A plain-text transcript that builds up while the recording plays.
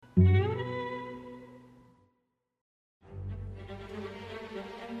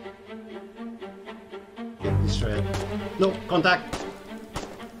straight ahead. No, contact.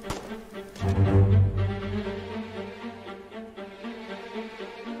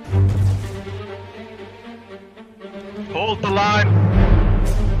 Hold the line.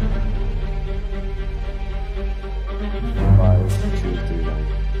 5, 2, 3, 1.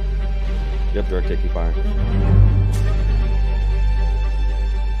 Yep, direct take, keep firing.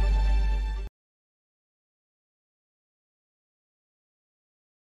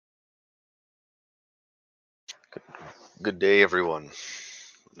 Good day, everyone.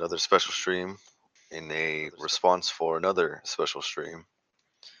 Another special stream in a response for another special stream.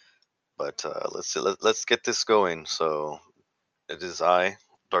 But let's get this going. So it is I,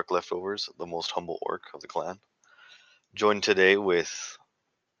 Dark Leftovers, the most humble orc of the clan, joined today with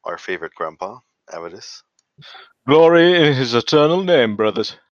our favorite grandpa, Avidus. Glory in his eternal name,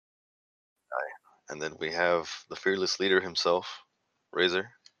 brothers. And then we have the fearless leader himself, Razor.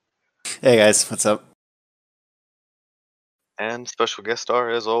 Hey guys, what's up? And special guest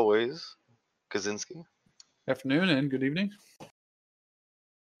star, as always, Kaczynski. Afternoon and good evening.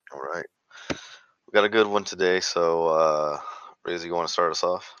 All right. We got a good one today, so Razor, you want to start us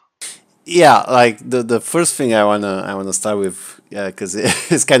off? Yeah, like the first thing I wanna start with, because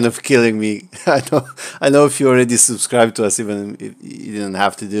it's kind of killing me. I know if you already subscribed to us, even if you didn't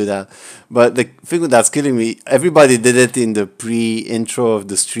have to do that. But the thing that's killing me, everybody did it in the pre-intro of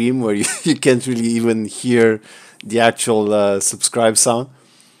the stream where you can't really even hear the actual subscribe sound.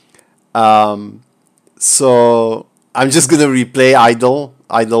 So I'm just gonna replay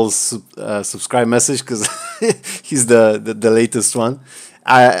Idol's subscribe message because he's the latest one.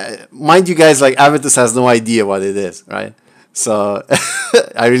 Mind you guys, like Avitus has no idea what it is, right? So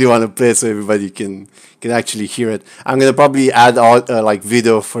I really want to play it so everybody can actually hear it. I'm gonna probably add like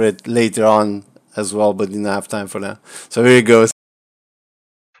video for it later on as well, but didn't have time for that. So here it goes.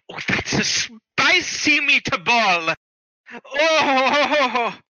 Oh, that's a spicy meatball.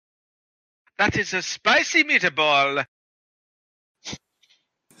 Oh, that is a spicy meatball.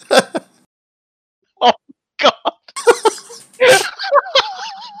 Oh God! It's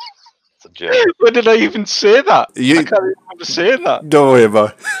a joke. When did I even say that? I can't even remember saying that. Don't worry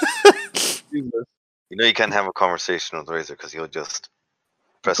about it. You know you can't have a conversation with Razor because he'll just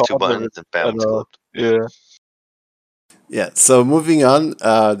press God, two buttons and bam, it's clipped. Yeah. Yeah, so moving on,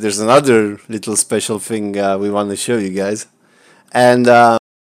 there's another little special thing we want to show you guys. And the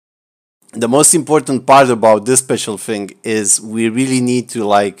most important part about this special thing is we really need to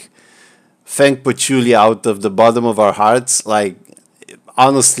like thank Patchouli out of the bottom of our hearts. Like,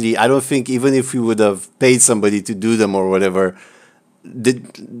 honestly, I don't think even if we would have paid somebody to do them or whatever,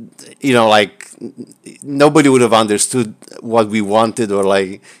 like nobody would have understood what we wanted, or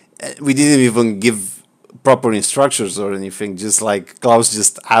like we didn't even give proper instructions or anything. Just like Klaus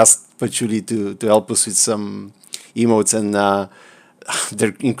just asked Patchouli to help us with some emotes, and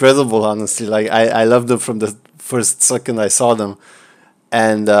they're incredible, honestly. Like I loved them from the first second I saw them,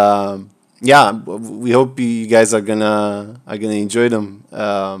 and yeah, we hope you guys are gonna enjoy them.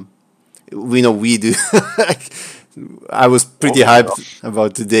 We know we do. I was pretty hyped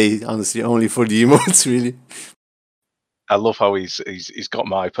about today, honestly, only for the emotes, really. I love how he's got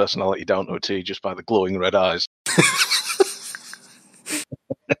my personality down to a T just by the glowing red eyes.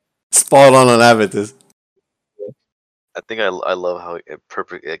 Spot on Avitus. I think I love how it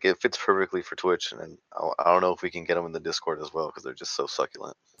fits perfectly for Twitch, and I don't know if we can get them in the Discord as well because they're just so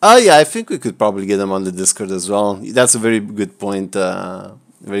succulent. Oh yeah, I think we could probably get them on the Discord as well. That's a very good point.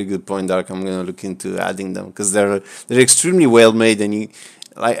 Very good point, Dark. I'm gonna look into adding them because they're extremely well made, and you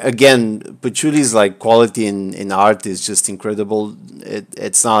like again, Patchouli's like quality in art is just incredible.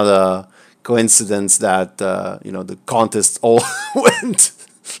 It's not a coincidence that the contest all went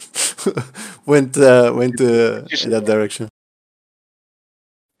in that direction.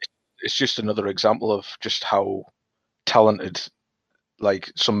 It's just another example of just how talented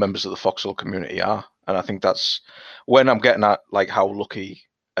like some members of the Foxhole community are, and I think that's when I'm getting at like how lucky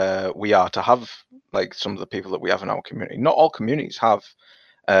we are to have like some of the people that we have in our community. Not all communities have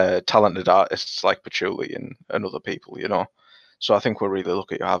talented artists like Patchouli and other people, so I think we're really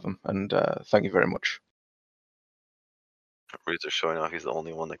lucky to have them, and thank you very much. Razor showing off he's the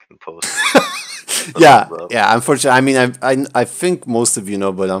only one that can post. yeah. Unfortunately, I mean, I think most of you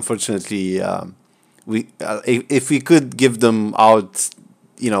know, but unfortunately, we if we could give them out,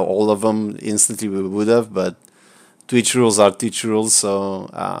 all of them instantly, we would have. But Twitch rules are Twitch rules, so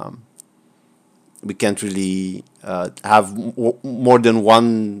we can't really have more than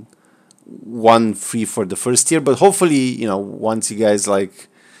one free for the first year. But hopefully, once you guys like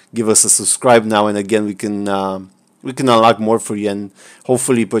give us a subscribe now and again, we can we can unlock more for you, and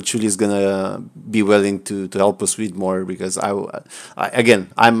hopefully Patchouli is gonna be willing to help us read more, because the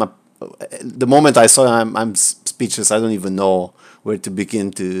moment I saw him, I'm speechless. I don't even know where to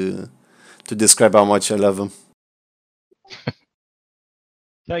begin to describe how much I love him.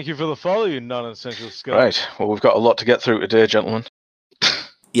 Thank you for the follow, you non-essential scum. Right. Well, we've got a lot to get through today, gentlemen.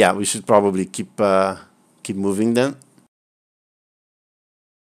 Yeah, we should probably keep moving then.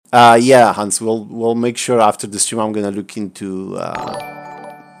 Yeah, Hans, we'll make sure after the stream I'm gonna look into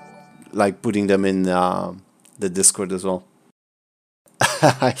like putting them in the Discord as well.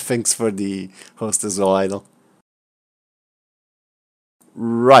 Thanks for the host as well, Idol.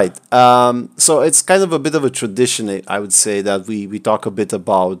 Right. So it's kind of a bit of a tradition, I would say, that we talk a bit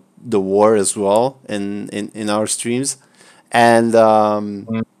about the war as well in our streams, and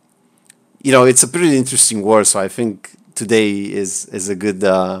it's a pretty interesting war. So I think today is a good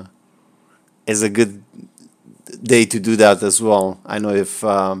day to do that as well. I know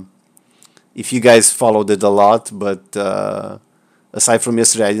if you guys followed it a lot, but aside from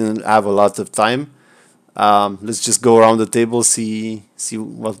yesterday, I didn't have a lot of time. Let's just go around the table, see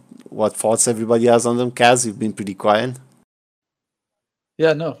what thoughts everybody has on them. Kaz, you've been pretty quiet.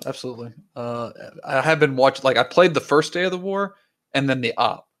 Yeah, no, absolutely. I have been watching. Like, I played the first day of the war and then the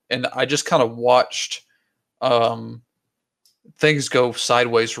op, and I just kind of watched things go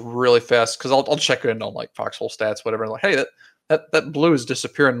sideways really fast, because I'll check in on like Foxhole stats, whatever. And like, hey, that blue is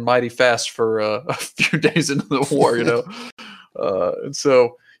disappearing mighty fast for a few days into the war, and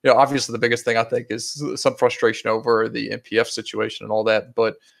so. Obviously the biggest thing I think is some frustration over the NPF situation and all that.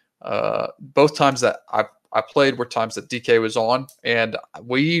 But both times that I played were times that DK was on, and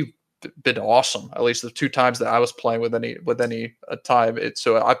we've been awesome. At least the two times that I was playing with any time.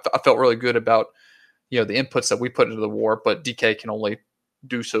 So I felt really good about the inputs that we put into the war. But DK can only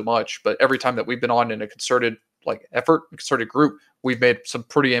do so much. But every time that we've been on in a concerted concerted group, we've made some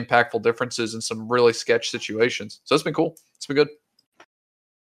pretty impactful differences in some really sketch situations. So it's been cool. It's been good.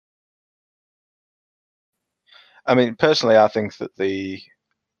 I mean, personally, I think that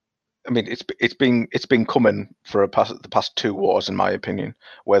it's been coming for the past two wars, in my opinion,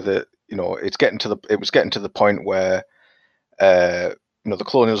 where it was getting to the point where the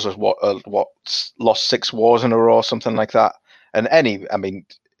Colonials lost 6 wars in a row, something like that. And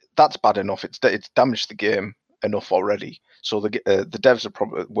that's bad enough. It's damaged the game enough already. So the devs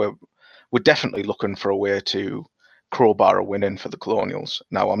we're definitely looking for a way to crowbar a win in for the Colonials.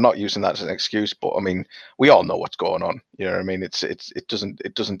 Now, I'm not using that as an excuse, but we all know what's going on. You know what I mean? It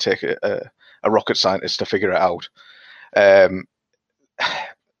doesn't take a rocket scientist to figure it out.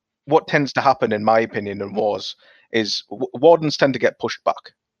 What tends to happen, in my opinion, in wars is wardens tend to get pushed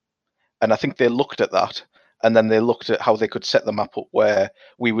back, and I think they looked at that, and then they looked at how they could set the map up where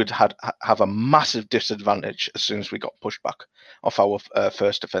we would have a massive disadvantage as soon as we got pushed back off our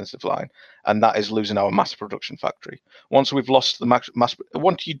first defensive line, and that is losing our mass production factory. Once we've lost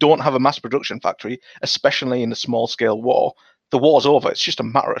once you don't have a mass production factory, especially in a small scale war, the war's over. It's just a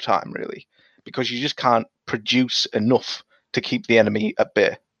matter of time, really, because you just can't produce enough to keep the enemy at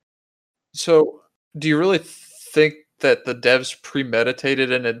bay. So, do you really think that the devs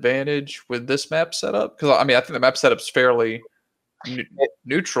premeditated an advantage with this map setup? Because I think the map setup's fairly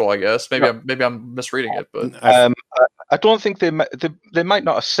neutral. I guess maybe I'm misreading it, but I don't think they might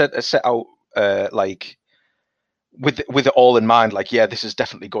not have set out with it all in mind. Like, yeah, this is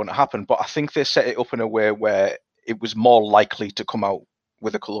definitely going to happen. But I think they set it up in a way where it was more likely to come out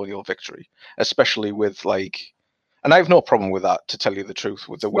with a colonial victory, especially with and I have no problem with that, to tell you the truth.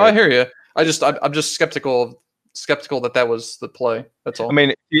 With the way I hear you. I'm just skeptical that was the play. That's all. I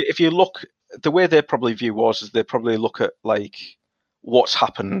mean, if you look, the way they probably view wars is they probably look at what's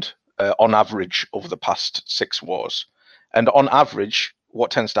happened on average over the past 6 wars, and on average, what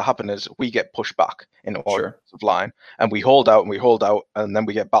tends to happen is we get pushed back in our line, and we hold out, and then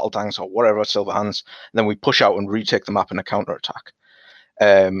we get battle tanks or whatever, silver hands, and then we push out and retake the map in a counter attack.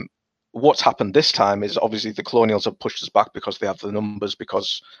 What's happened this time is obviously the Colonials have pushed us back because they have the numbers,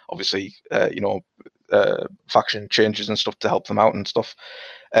 because obviously faction changes and stuff to help them out and stuff.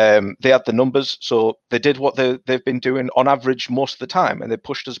 They had the numbers, so they did what they've been doing on average most of the time, and they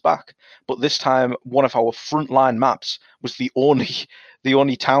pushed us back. But this time, one of our frontline maps was the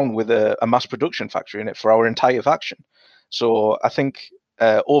only town with a mass production factory in it for our entire faction. So I think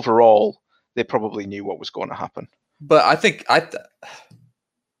overall they probably knew what was going to happen. But I think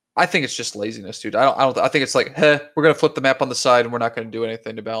it's just laziness, dude. I think it's like, we're gonna flip the map on the side and we're not gonna do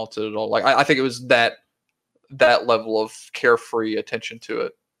anything to balance it at all. Like I think it was that level of carefree attention to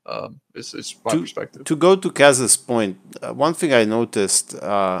it. Is my perspective. To go to Kaz's point, one thing I noticed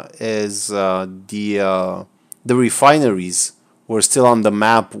is the refineries were still on the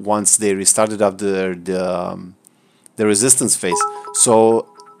map once they restarted up the resistance phase. So,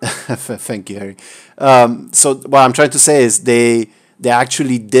 thank you, Harry. So what I'm trying to say is they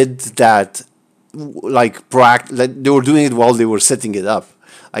actually did that, like they were doing it while they were setting it up.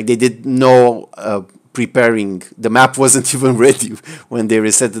 Like they did no preparing. The map wasn't even ready when they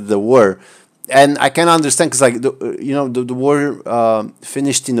resetted the war. And I can understand because like the war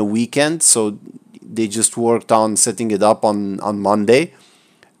finished in a weekend, so they just worked on setting it up on Monday.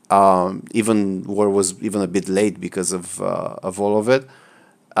 Even war was even a bit late because of all of it.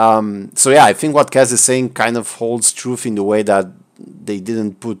 So yeah, I think what Kaz is saying kind of holds truth in the way that they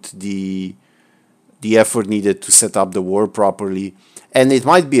didn't put the effort needed to set up the war properly, and it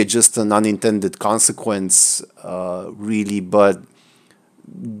might be just an unintended consequence, really. But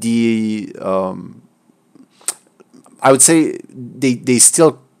the I would say they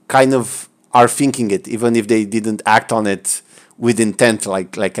still kind of are thinking it, even if they didn't act on it with intent,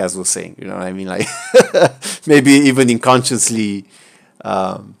 like as was saying. You know what I mean? Like maybe even unconsciously.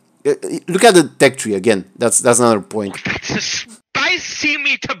 Look at the tech tree again. That's another point. That's a spicy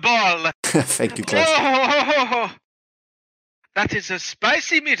meatball. Thank you, Klaus. Oh, that is a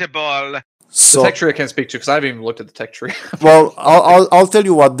spicy meatball. The So tech tree I can't speak to because I haven't even looked at the tech tree. well, I'll tell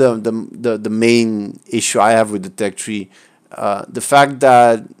you what the main issue I have with the tech tree, the fact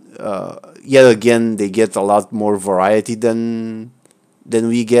that yet again they get a lot more variety than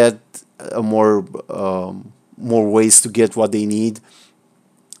we get, more ways to get what they need.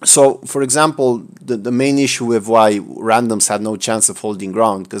 So, for example, the main issue with why randoms had no chance of holding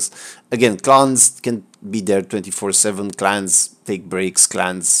ground, because again, clans can be there 24/7. Clans take breaks.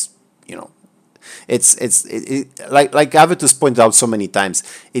 Clans, you know, like Avitus pointed out so many times.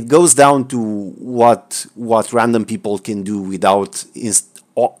 It goes down to what random people can do without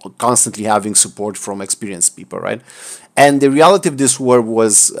constantly having support from experienced people, right? And the reality of this war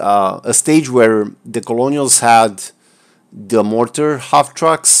was a stage where the colonials had the mortar half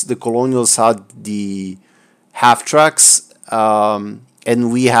tracks, the colonials had the half tracks,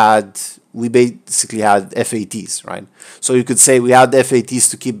 and we basically had FATs, right? So you could say we had FATs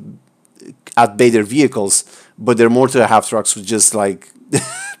to keep at bay their vehicles, but their mortar half tracks would just like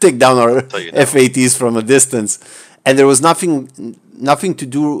take down our FATs from a distance, and there was nothing to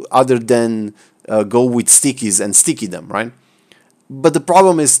do other than go with stickies and sticky them, right? But the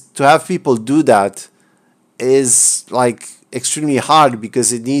problem is to have people do that is like extremely hard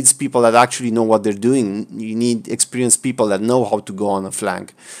because it needs people that actually know what they're doing. You need experienced people that know how to go on a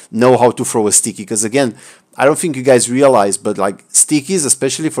flank, know how to throw a sticky. Because again, I don't think you guys realize, but like stickies,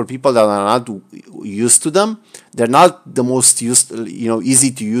 especially for people that are not used to them, they're not the most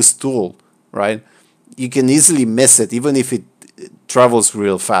easy to use tool, right? You can easily miss it, even if it travels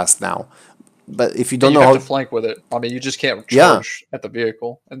real fast now. But if you don't know have how to flank with it, I mean, you just can't charge at the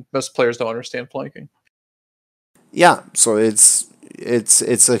vehicle, and most players don't understand flanking. Yeah, so it's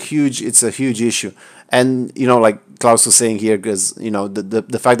a huge issue, and like Klaus was saying here, because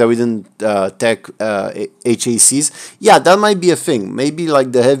the fact that we didn't tech HACs, yeah, that might be a thing. Maybe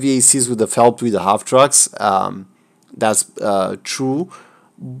like the heavy ACs would have helped with the half trucks. That's true,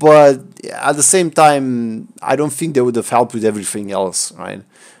 but at the same time, I don't think they would have helped with everything else, right?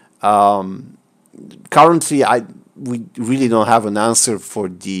 Currently, we really don't have an answer for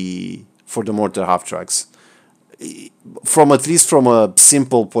the mortar half tracks. At least from a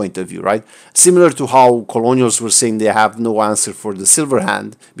simple point of view, right? Similar to how colonials were saying they have no answer for the silver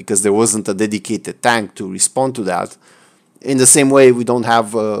hand because there wasn't a dedicated tank to respond to that. In the same way, we don't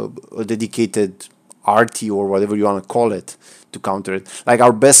have a dedicated RT or whatever you want to call it to counter it. Like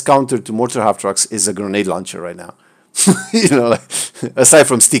our best counter to mortar half tracks is a grenade launcher right now. Aside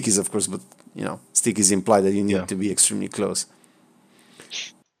from stickies, of course, but stickies imply that you need to be extremely close.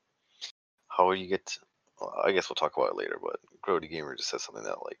 How will you get? Well, I guess we'll talk about it later, but Grody Gamer just said something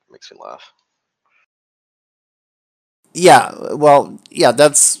that like makes me laugh. Yeah, well, yeah,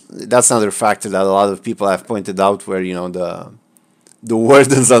 that's another factor that a lot of people have pointed out, where the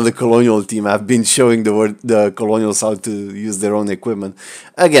wardens on the colonial team have been showing the colonials how to use their own equipment.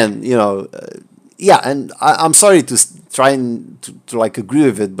 Again, yeah, and I'm sorry to try and to like agree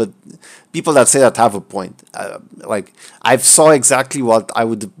with it, but people that say that have a point. Like I saw exactly what I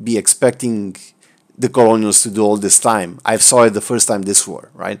would be expecting the colonials to do all this time. I saw it the first time this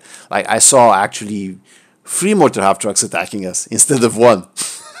war, right? Like I saw actually 3 mortar half trucks attacking us instead of 1,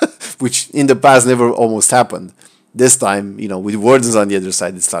 which in the past never almost happened. This time, with wardens on the other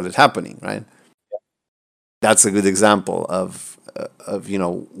side, it started happening, right? That's a good example of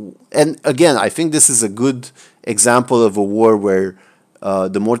and again, I think this is a good example of a war where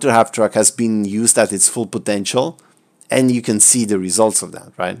The mortar half track has been used at its full potential, and you can see the results of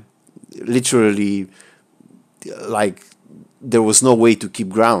that, right? Literally, like there was no way to keep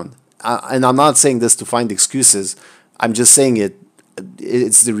ground. And I'm not saying this to find excuses. I'm just saying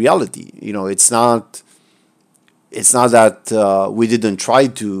it's the reality. It's not that we didn't try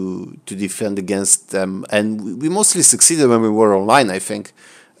to defend against them, and we mostly succeeded when we were online. I think,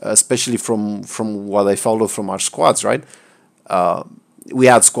 especially from what I followed from our squads, right? We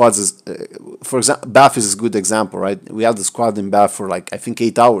had squads. For example, Bath is a good example, right? We had the squad in Bath for like I think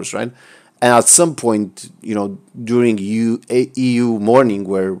 8 hours, right? And at some point, during EU morning,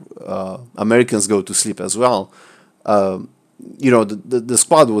 where Americans go to sleep as well, the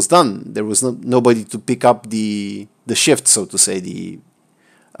squad was done. There was nobody to pick up the shift, so to say,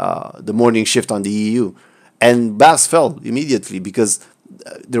 the morning shift on the EU, and Bass fell immediately because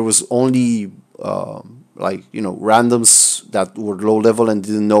there was only randoms that were low level and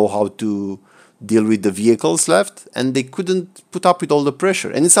didn't know how to deal with the vehicles left, and they couldn't put up with all the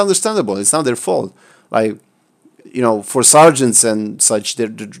pressure. And it's understandable. It's not their fault. For sergeants and such, they're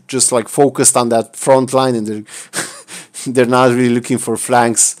just like focused on that front line, and they're not really looking for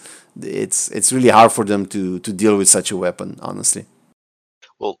flanks. It's really hard for them to deal with such a weapon, honestly.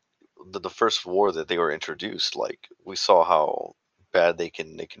 Well, the first war that they were introduced, like we saw how bad they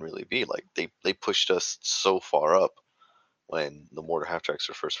can really be. Like they pushed us so far up when the mortar half tracks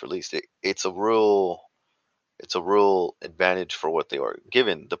were first released. It's a real advantage for what they are.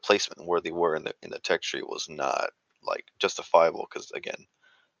 Given the placement where they were in the tech tree was not like justifiable, because again,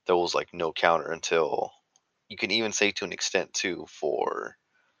 there was like no counter until, you can even say to an extent too,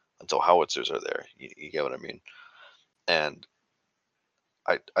 until howitzers are there. You get what I mean? And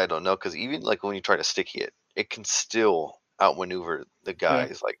I don't know, because even like when you try to sticky it can still outmaneuver the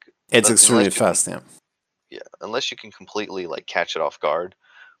guys. Like It's extremely fast, yeah. Yeah, unless you can completely like catch it off guard,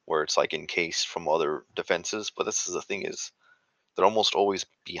 where it's like encased from other defenses. But this is the thing, is they're almost always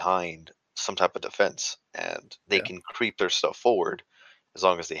behind some type of defense, and they can creep their stuff forward as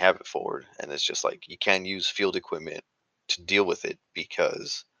long as they have it forward. And it's just like you can't use field equipment to deal with it,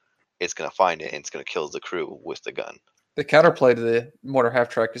 because it's gonna find it and it's gonna kill the crew with the gun. The counterplay to the mortar half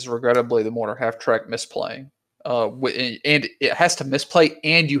track is regrettably the mortar half track misplaying. And it has to misplay,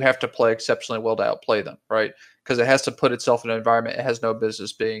 and you have to play exceptionally well to outplay them, right? Because it has to put itself in an environment it has no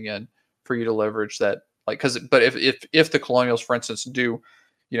business being in for you to leverage that. But if the Colonials, for instance, do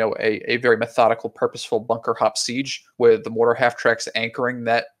a very methodical, purposeful bunker hop siege with the mortar half tracks anchoring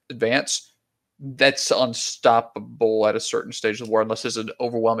that advance, that's unstoppable at a certain stage of the war, unless there's an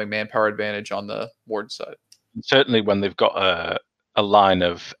overwhelming manpower advantage on the Warden side. Certainly when they've got a line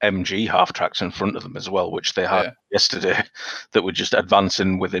of MG half tracks in front of them as well, which they had yesterday, that were just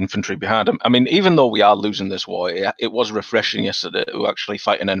advancing with infantry behind them. I mean, even though we are losing this war, it was refreshing yesterday to actually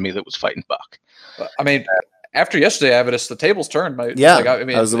fight an enemy that was fighting back. I mean, after yesterday, Avidus, the tables turned. Yeah, I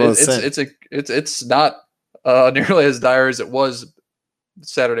mean, it's not nearly as dire as it was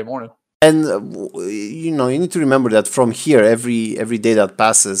Saturday morning. And you need to remember that from here, every day that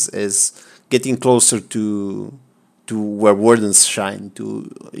passes is getting closer to where wardens shine.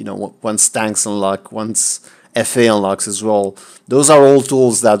 Once tanks unlock, once FA unlocks as well. Those are all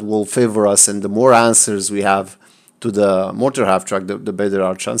tools that will favor us, and the more answers we have to the mortar half track, the better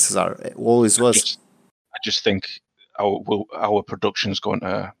our chances are. It always was. I just think our production's going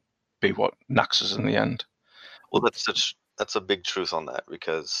to be what knacks us in the end. Well, that's a big truth on that,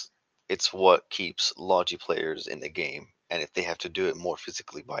 because it's what keeps Logi players in the game, and if they have to do it more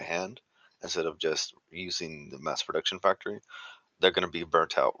physically by hand instead of just using the mass production factory, they're going to be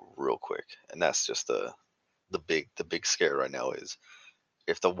burnt out real quick. And that's just the big scare right now, is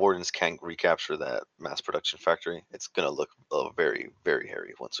if the Wardens can't recapture that mass production factory, it's going to look very, very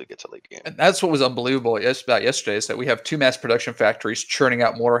hairy once we get to late game. And that's what was unbelievable about yesterday, is that we have two mass production factories churning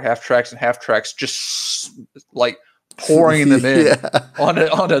out mortar half tracks and half tracks, just like pouring them in on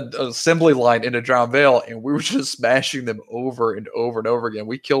an assembly line into Drown Vale, and we were just smashing them over and over and over again.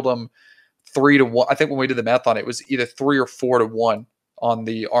 We killed them 3-1. I think when we did the math on it, it was either 3 or 4-1 on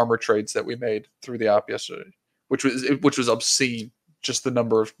the armor trades that we made through the op yesterday, which was obscene. Just the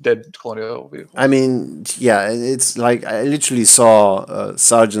number of dead colonial vehicles. I mean, yeah, it's like I literally saw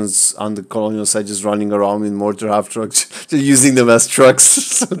sergeants on the colonial side just running around in mortar half trucks, just using them as trucks.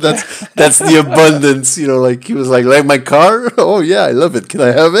 So that's the abundance, Like he was like my car. Oh yeah, I love it. Can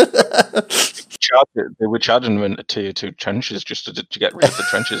I have it? They were charging them into tier 2 trenches just to get rid of the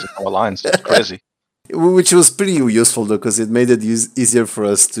trenches in our lines. It's crazy. Which was pretty useful though, because it made it easier for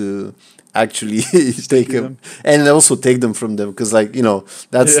us to actually take them and also take them from them, because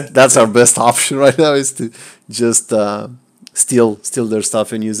that's our best option right now, is to just steal their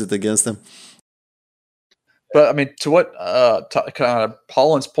stuff and use it against them. But I mean, to what kind of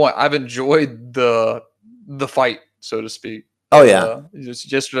Paulin's point, I've enjoyed the fight, so to speak. Oh yeah, Just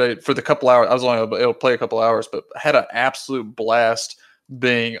yesterday for the couple hours, I was only able to play a couple hours, but I had an absolute blast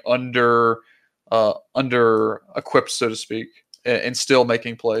being under equipped, so to speak, and still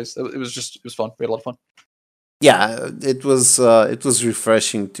making plays. It was fun. We had a lot of fun. yeah. It was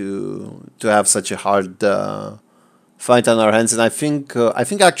refreshing to have such a hard fight on our hands, and I think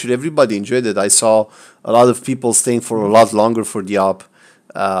actually everybody enjoyed it. I saw a lot of people staying for a lot longer for the op.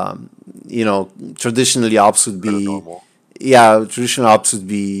 You know, traditionally ops would Kinda be normal. traditional ops would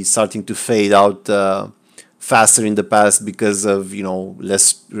be starting to fade out faster in the past because of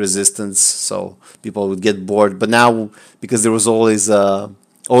less resistance, so people would get bored. But now, because there was always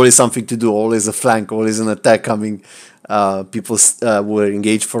something to do, always a flank, always an attack coming, people were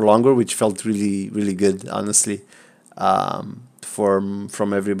engaged for longer, which felt really really good, honestly,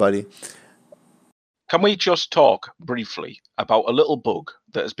 from everybody. Can we just talk briefly about a little bug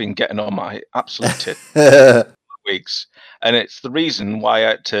that has been getting on my absolute tit weeks, and it's the reason why I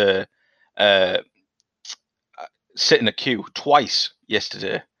had to sit in a queue twice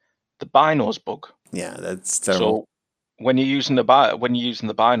yesterday. The binos bug. Yeah, that's terrible. So when you're using the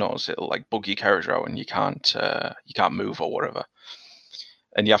binos, it'll like bug your character out, and you can't move or whatever,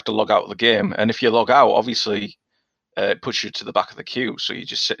 and you have to log out of the game. And if you log out, obviously, it puts you to the back of the queue, so you're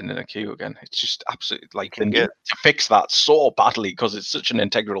just sitting in a queue again. It's just absolutely like they need to fix that so badly because it's such an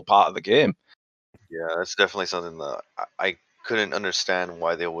integral part of the game. Yeah, that's definitely something that I couldn't understand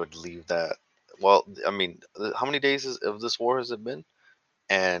why they would leave that. Well, I mean, how many days of this war has it been?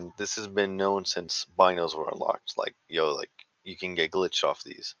 And this has been known since binos were unlocked. Like, like you can get glitched off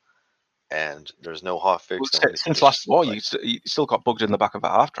these, and there's no hot fix. Since last war, you still got bugged in the back of a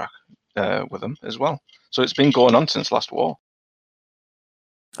half track with them as well. So it's been going on since last war.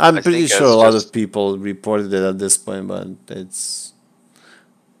 I'm pretty sure a lot of people reported it at this point, but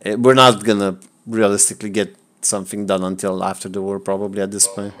we're not gonna realistically get something done until after the war, probably at this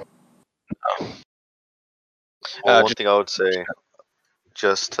point. Well, one thing I would say,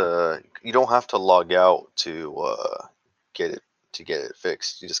 just you don't have to log out to get it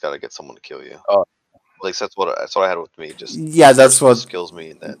fixed. You just gotta get someone to kill you. Like that's what I had with me. Just that's what skills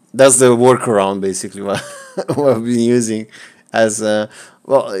me. That's the workaround, basically, what I've been using as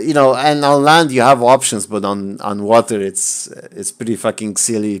well. And on land you have options, but on water it's pretty fucking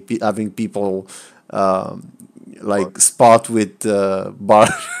silly having people like spot with bar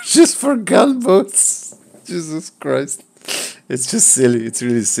just for gunboats. Jesus Christ, it's just silly. It's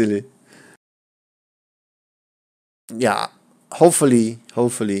really silly. Yeah, hopefully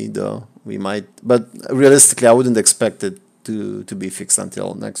though we might, but realistically I wouldn't expect it to be fixed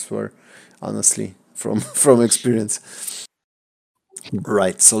until next war, honestly, from experience.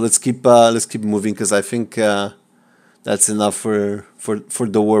 Right, so let's keep moving, because I think that's enough for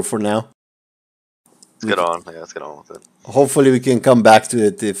the war for now. Let's get on. Yeah, let's get on with it. Hopefully we can come back to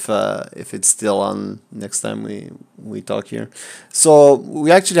it if it's still on next time we talk here. So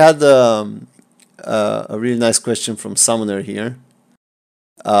we actually had a really nice question from Summoner here.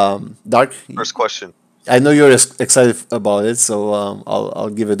 Dark, first question. I know you're excited about it, so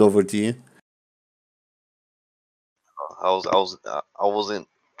I'll give it over to you. I wasn't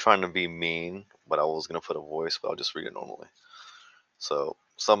trying to be mean, but I was gonna put a voice, but I'll just read it normally. So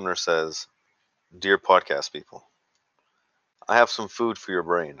Summoner says, "Dear podcast people, I have some food for your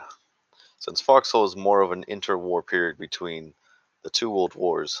brain. Since Foxhole is more of an interwar period between the two world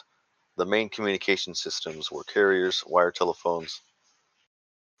wars, the main communication systems were carriers, wire telephones."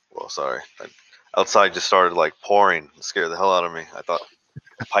 Well, sorry. Outside just started like pouring. It scared the hell out of me. I thought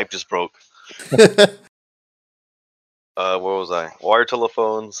the pipe just broke. Where was I? Wire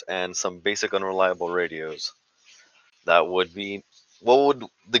telephones and some basic unreliable radios. That would be. What would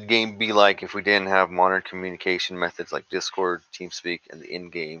the game be like if we didn't have modern communication methods like Discord, TeamSpeak, and the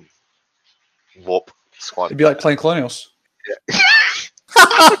in-game Whoop squad? It'd be like playing Colonials.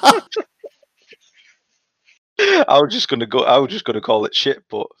 I was just gonna call it shit,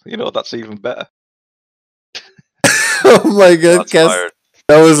 but that's even better. Oh my god, Cass.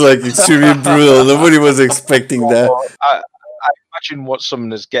 That was like extremely brutal. Nobody was expecting that. I imagine what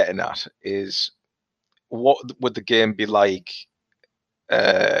someone is getting at is, what would the game be like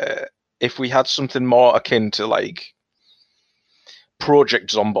if we had something more akin to like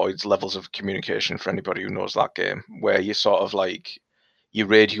Project Zomboid's levels of communication, for anybody who knows that game, where you sort of like your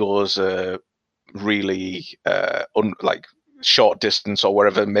radios are really like short distance or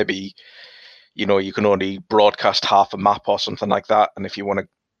wherever, maybe you can only broadcast half a map or something like that, and if you want to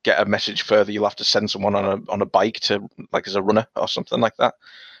get a message further, you'll have to send someone on a bike to, like, as a runner or something like that.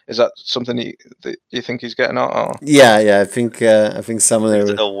 Is that something that you think he's getting at? Or? Yeah. I think some of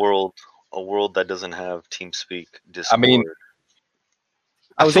It's their a world that doesn't have TeamSpeak, Discord. I mean,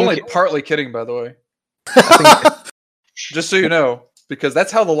 I was think, only partly kidding, by the way. I think Just so you know, because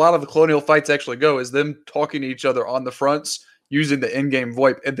that's how a lot of the colonial fights actually go, is them talking to each other on the fronts using the in-game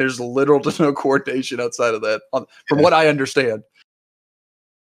VoIP, and there's little to no coordination outside of that, from what I understand.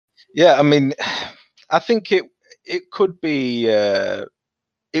 yeah, I mean, I think it could be,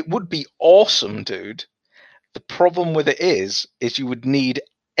 it would be awesome, dude. The problem with it is you would need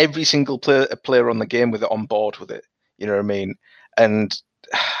every single player on the game with it on board with it. You know what I mean? And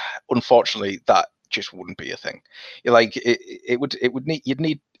unfortunately, that just wouldn't be a thing. Like it would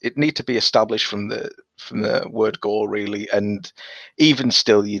need to be established from the word go, really. And even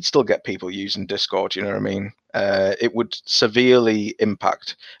still, you'd still get people using Discord. You know what I mean? It would severely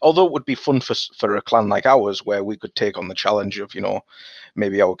impact. Although it would be fun for a clan like ours, where we could take on the challenge of,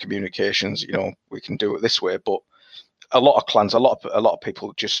 maybe our communications, we can do it this way. But a lot of clans, a lot of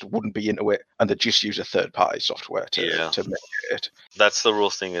people just wouldn't be into it, and they just use a third-party software to make it. That's the real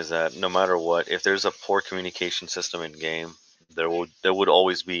thing, is that no matter what, if there's a poor communication system in game, there would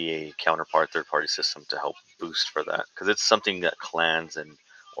always be a counterpart third-party system to help boost for that, because it's something that clans and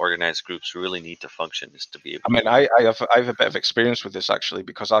organized groups really need to function, is to be able. I mean, I have a bit of experience with this, actually,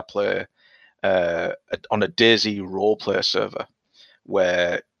 because I play on a DayZ roleplay server,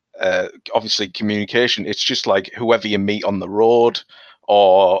 where obviously communication, it's just like whoever you meet on the road,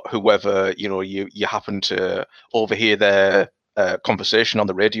 or whoever you happen to overhear their conversation on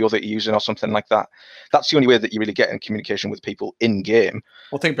the radio that you're using or something like that. That's the only way that you really get in communication with people in game.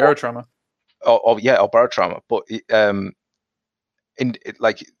 Well, think Barotrauma. Or Barotrauma, but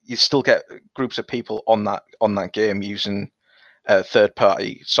like, you still get groups of people on that game using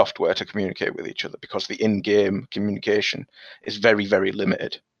third-party software to communicate with each other, because the in-game communication is very, very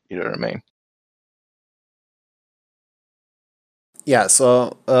limited. You know what I mean? Yeah,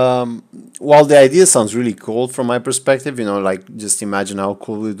 so while the idea sounds really cool from my perspective, like, just imagine how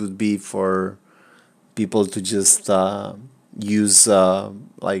cool it would be for people to just use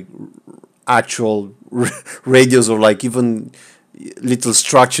like actual radios, or like even little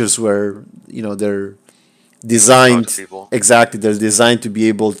structures where they're designed exactly. They're designed to be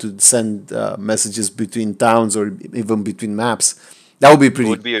able to send messages between towns or even between maps. That would be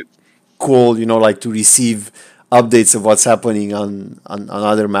pretty cool, like to receive updates of what's happening on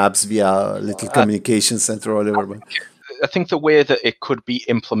other maps via a little communication center or whatever. I think the way that it could be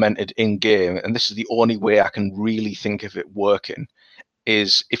implemented in game, and this is the only way I can really think of it working,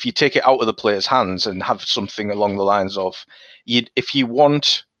 is if you take it out of the player's hands and have something along the lines of, if you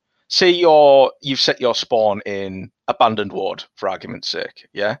want, say you've set your spawn in abandoned ward, for argument's sake,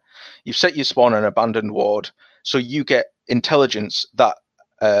 yeah? You've set your spawn in an abandoned ward, so you get intelligence that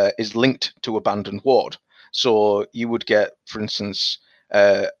is linked to abandoned ward. So you would get, for instance,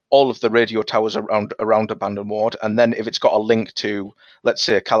 all of the radio towers around abandoned ward, and then if it's got a link to, let's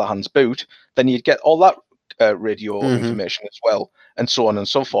say, Callahan's boot, then you'd get all that radio information as well, and so on and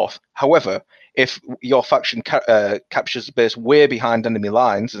so forth. However, if your faction captures the base way behind enemy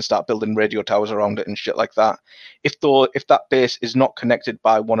lines and start building radio towers around it and shit like that, if that base is not connected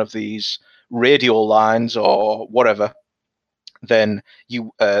by one of these radio lines or whatever, then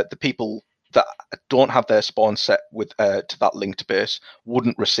the people that don't have their spawn set with to that linked base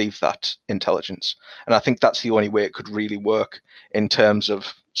wouldn't receive that intelligence. And I think that's the only way it could really work in terms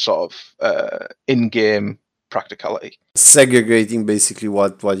of sort of in-game practicality. Segregating basically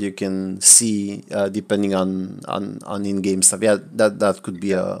what you can see depending on in-game stuff. Yeah, that could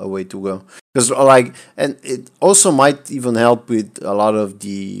be a way to go. Because and it also might even help with a lot of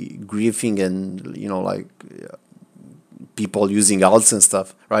the griefing and people using alts and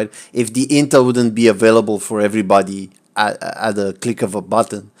stuff, right? If the intel wouldn't be available for everybody at a click of a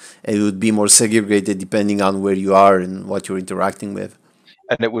button, it would be more segregated depending on where you are and what you're interacting with.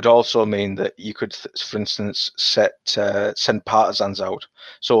 And it would also mean that you could, for instance, send partisans out.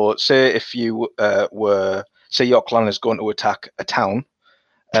 So say if you say your clan is going to attack a town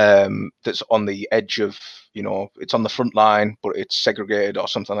that's on the edge of, it's on the front line, but it's segregated or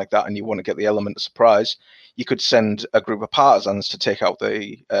something like that, and you want to get the element of surprise, you could send a group of partisans to take out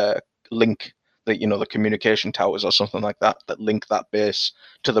the link, the communication towers or something like that link that base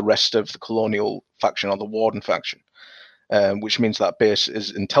to the rest of the colonial faction or the warden faction. Which means that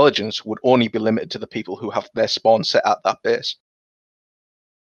base's intelligence would only be limited to the people who have their spawn set at that base.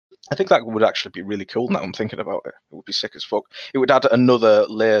 I think that would actually be really cool now I'm thinking about it. It would be sick as fuck. It would add another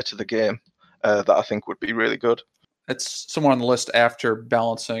layer to the game that I think would be really good. It's somewhere on the list after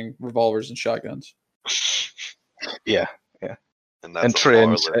balancing revolvers and shotguns. Yeah. And that's And a far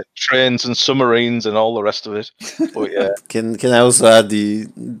list. trains and submarines and all the rest of it. But yeah, Can I also add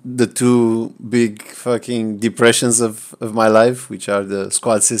the two big fucking depressions of my life, which are the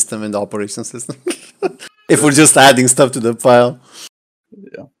squad system and the operation system? If we're just adding stuff to the pile.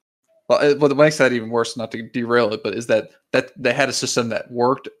 Yeah. Well, what makes that even worse, not to derail it, but is that they had a system that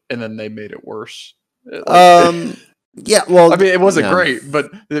worked and then they made it worse. Yeah, well, I mean, it wasn't yeah. great, but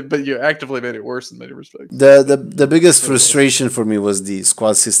you actively made it worse in many respects. The biggest frustration for me was the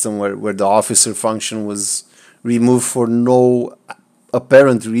squad system where the officer function was removed for no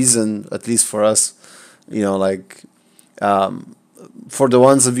apparent reason, at least for us. You know, like for the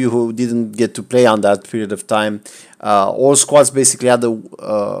ones of you who didn't get to play on that period of time, all squads basically had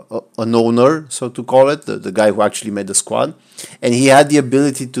an owner, so to call it, the guy who actually made the squad. And he had the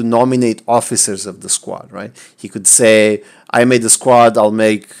ability to nominate officers of the squad, right? He could say, I made the squad, I'll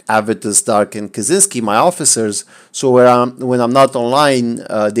make Avitus, Dark, and Kaczynski my officers. So when I'm not online,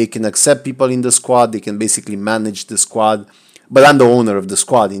 they can accept people in the squad, they can basically manage the squad. But I'm the owner of the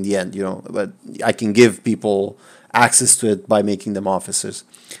squad in the end, you know, but I can give people access to it by making them officers.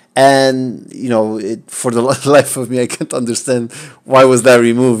 And you know, for the life of me, I can't understand why was that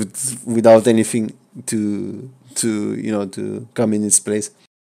removed without anything to come in its place.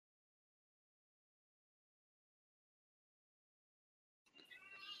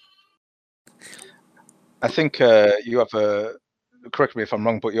 I think you have a. Correct me if I'm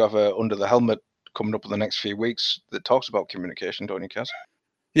wrong, but you have a Under the Helmet coming up in the next few weeks that talks about communication, don't you, Kaz?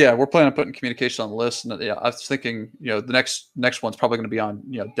 Yeah, we're planning on putting communication on the list, and yeah, I was thinking, the next one's probably going to be on,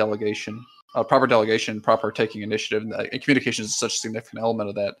 delegation, proper delegation, proper taking initiative, and communication is such a significant element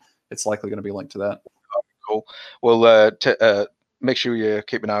of that. It's likely going to be linked to that. Cool. Well, make sure you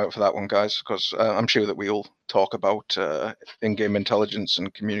keep an eye out for that one, guys, because I'm sure that we'll talk about in-game intelligence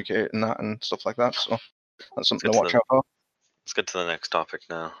and communicating that and stuff like that. So that's something to watch out for. Let's get to the next topic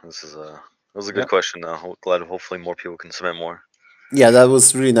now. This was a good question. Though, glad hopefully more people can submit more. Yeah, that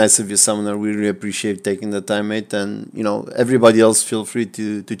was really nice of you, Summoner. We really appreciate taking the time, mate. And everybody else, feel free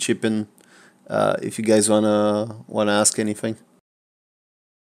to chip in if you guys wanna ask anything.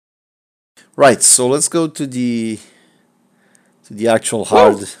 Right. So let's go to the actual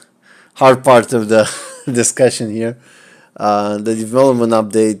hard part of the discussion here, the development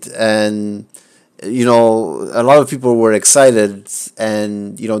update. And a lot of people were excited,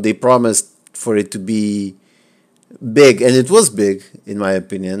 and they promised for it to be big, and it was big in my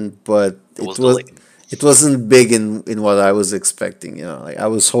opinion, but it wasn't big in what I was expecting. Like I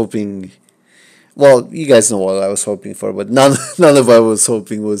was hoping. Well, you guys know what I was hoping for, but none of what I was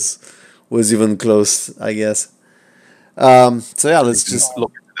hoping was even close, I guess. So yeah, let's just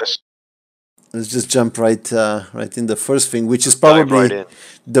jump right in the first thing, which is probably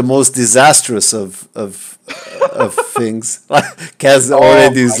the most disastrous of things. Kaz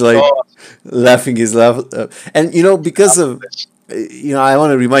already is like laughing his laugh, and because of I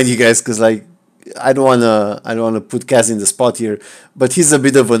want to remind you guys, because like I don't wanna put Kaz in the spot here, but he's a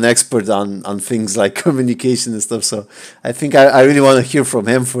bit of an expert on things like communication and stuff. So I think I really want to hear from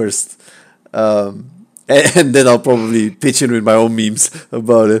him first, and then I'll probably pitch in with my own memes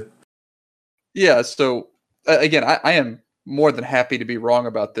about it. Yeah. So again, I am more than happy to be wrong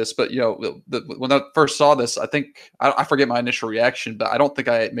about this, but when I first saw this, I think I forget my initial reaction, but I don't think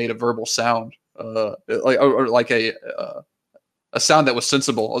I made a verbal sound, like a sound that was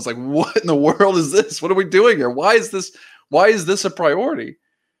sensible. I was like, "What in the world is this? What are we doing here? Why is this a priority?"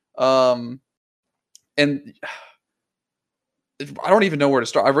 And I don't even know where to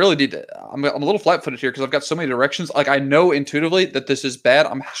start. I really need to. I'm a little flat-footed here because I've got so many directions. Like I know intuitively that this is bad.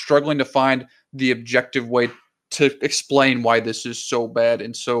 I'm struggling to find the objective way to explain why this is so bad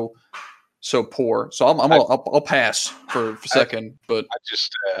and so poor. So I'll pass for a second. But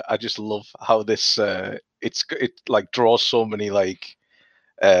I just love how this it like draws so many like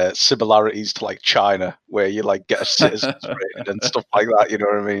similarities to like China, where you like get a citizen's rating and stuff like that. You know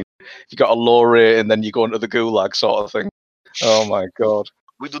what I mean? You got a low rate and then you go into the gulag sort of thing. Oh my god!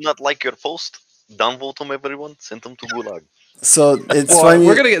 We do not like your post. Downvote them, everyone. Send them to gulag. So it's funny.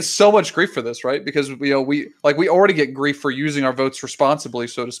 We're gonna get so much grief for this, right? Because we already get grief for using our votes responsibly,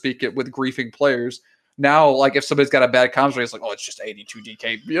 so to speak, with griefing players. Now, like if somebody's got a bad comms rate, it's like, oh, it's just 82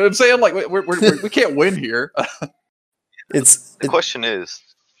 DK. You know what I'm saying? Like we can't win here. The question is,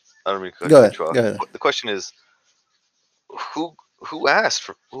 I don't mean to go cut you off. ahead. The question is, who asked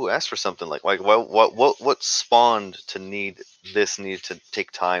for something like what spawned to need to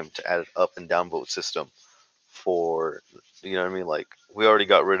take time to add an up and down vote system for, you know what I mean? Like we already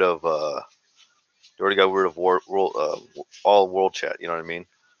got rid of They already got rid of all world chat. You know what I mean?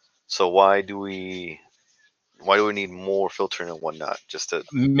 So why do we need more filtering and whatnot just to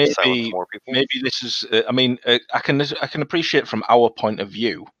silence more people? Maybe this is. I mean, I can appreciate from our point of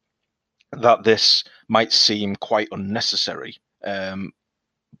view that this might seem quite unnecessary,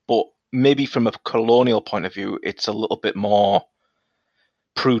 but maybe from a colonial point of view, it's a little bit more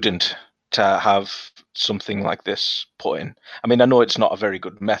prudent to have something like this put in. I mean, I know it's not a very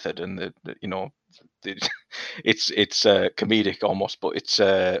good method, and it's comedic almost, but it's.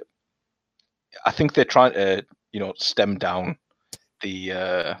 I think they're trying to stem down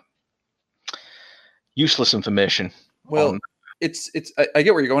the useless information. Well, I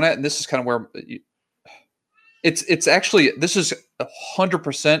get where you're going at, and this is kind of where it's actually, this is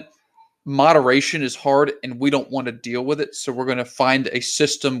 100% moderation is hard, and we don't want to deal with it, so we're going to find a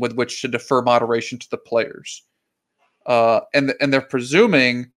system with which to defer moderation to the players. And they're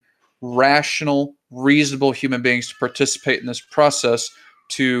presuming rational, reasonable human beings to participate in this process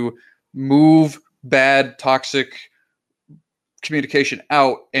to move bad, toxic communication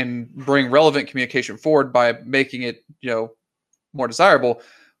out and bring relevant communication forward by making it, more desirable.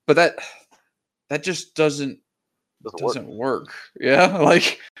 But that just doesn't work. Yeah,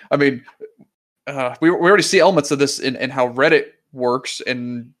 like, I mean, we already see elements of this in how Reddit works,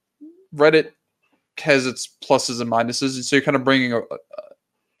 and Reddit has its pluses and minuses, and so you're kind of bringing a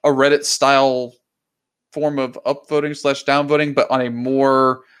Reddit style form of upvoting / downvoting, but on a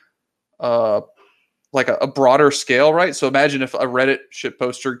more like a broader scale, right? So imagine if a Reddit shit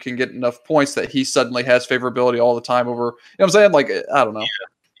poster can get enough points that he suddenly has favorability all the time over, you know what I'm saying? Like, I don't know.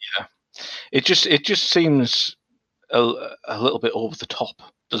 Yeah. It just seems a little bit over the top,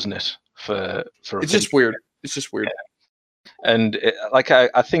 doesn't it? It's just weird. It's just weird. Yeah. And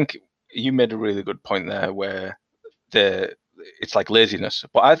I think you made a really good point there, where it's like laziness,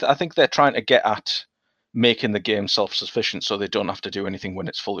 but I think they're trying to get at making the game self-sufficient, so they don't have to do anything when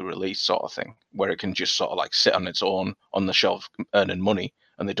it's fully released, sort of thing, where it can just sort of like sit on its own on the shelf earning money,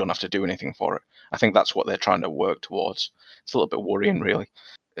 and they don't have to do anything for it. I think that's what they're trying to work towards. It's a little bit worrying, really.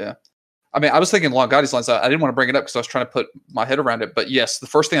 Yeah. I mean, I was thinking along Gotti's lines. I didn't want to bring it up because I was trying to put my head around it. But yes, the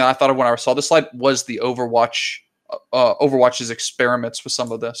first thing that I thought of when I saw this slide was the Overwatch's experiments with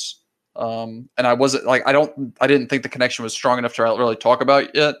some of this. And I wasn't like, I didn't think the connection was strong enough to really talk about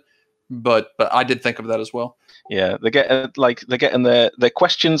it yet. But I did think of that as well. Yeah, they're getting their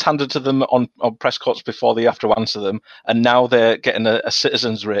questions handed to them on press cuts before they have to answer them, and now they're getting a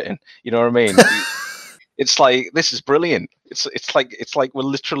citizens rating. You know what I mean? It's like, this is brilliant. It's like we're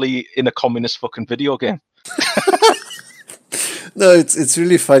literally in a communist fucking video game. No, it's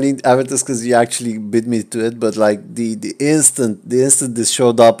really funny, Avitus, because you actually bit me to it. But like the instant this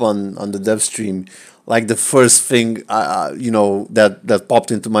showed up on the dev stream, like the first thing that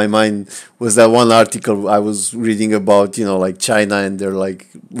popped into my mind was that one article I was reading about, like China and their like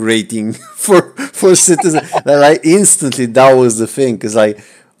rating for citizens. And like instantly that was the thing, because like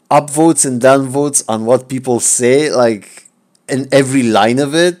upvotes and downvotes on what people say, like in every line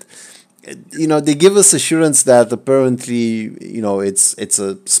of it. They give us assurance that apparently, it's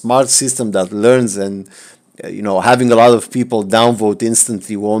a smart system that learns, and having a lot of people downvote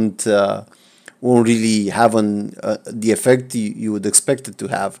instantly won't really have the effect you would expect it to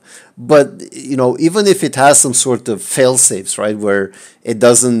have. But even if it has some sort of fail safes, right, where it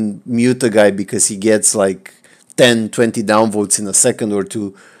doesn't mute a guy because he gets like 10-20 downvotes in a second or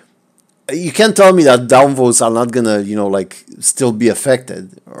two, you can't tell me that downvotes are not gonna, like still be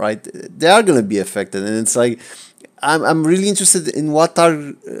affected, right? They are gonna be affected, and it's like I'm really interested in what's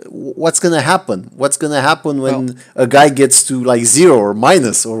gonna happen. What's gonna happen when a guy gets to like 0 or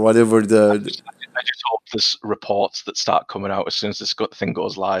minus or whatever I just hope there's reports that start coming out as soon as this thing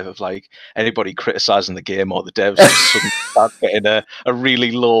goes live of like anybody criticizing the game or the devs just suddenly start getting a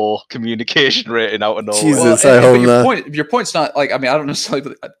really low communication rating out of nowhere. Jesus, I hope not. Your point's not like, I mean, I don't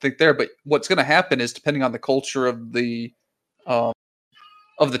necessarily think there, but what's going to happen is, depending on the culture of the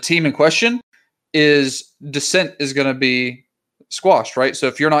team in question, is dissent is going to be squashed, right? So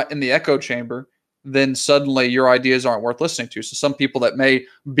if you're not in the echo chamber, then suddenly your ideas aren't worth listening to. So some people that may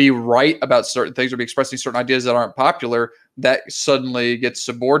be right about certain things or be expressing certain ideas that aren't popular, that suddenly gets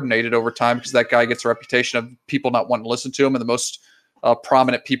subordinated over time, because that guy gets a reputation of people not wanting to listen to him, and the most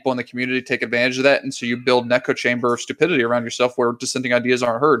prominent people in the community take advantage of that. And so you build an echo chamber of stupidity around yourself where dissenting ideas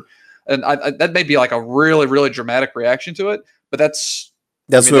aren't heard. And that may be like a really, really dramatic reaction to it, but that's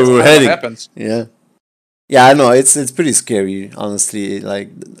where we're heading. Happens. Yeah, I know, it's pretty scary, honestly. Like,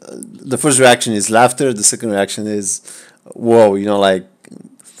 the first reaction is laughter. The second reaction is, whoa, like,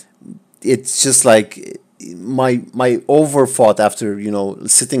 it's just like, my overthought after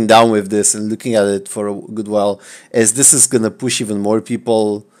sitting down with this and looking at it for a good while is this is gonna push even more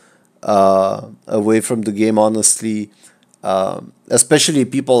people away from the game. Honestly, especially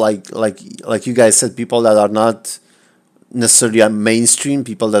people like you guys said, people that are not necessarily mainstream,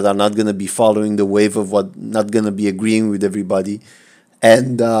 people that are not gonna be following the wave of what, not gonna be agreeing with everybody,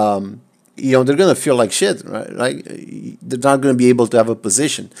 and they're gonna feel like shit, right? Like they're not gonna be able to have a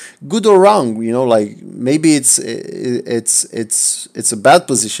position, good or wrong. Like maybe it's a bad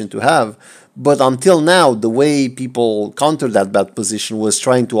position to have, but until now, the way people countered that bad position was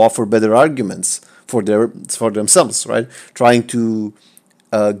trying to offer better arguments for themselves, right? Trying to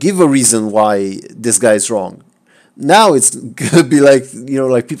give a reason why this guy is wrong. Now it's gonna be like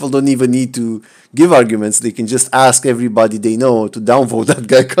like people don't even need to give arguments. They can just ask everybody they know to downvote that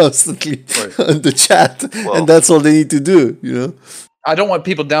guy constantly in the chat, and that's all they need to do. I don't want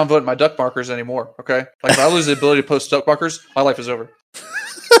people downvoting my duck markers anymore. Okay, like if I lose the ability to post duck markers, my life is over.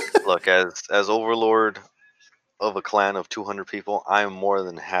 Look, as overlord of a clan of 200 people, I'm more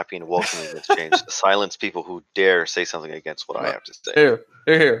than happy and welcoming this change. Silence people who dare say something against what I have to say.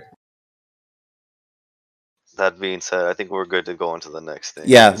 Here. That being said, I think we're good to go on to the next thing.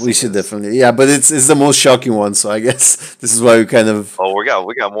 Yeah, we should definitely. Yeah, but it's the most shocking one, so I guess this is why we kind of. Oh, we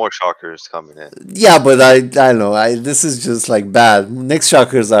got more shockers coming in. Yeah, but I don't know. This is just like bad. Next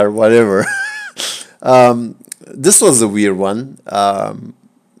shockers are whatever. This was a weird one.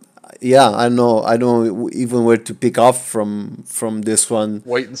 Yeah, I know. I don't know even where to pick off from this one.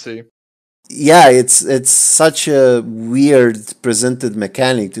 Wait and see. Yeah, it's such a weird presented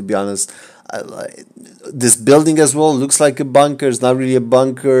mechanic, to be honest. This building as well looks like a bunker. It's not really a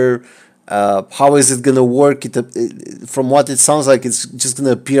bunker. How is it gonna work? From what it sounds like, it's just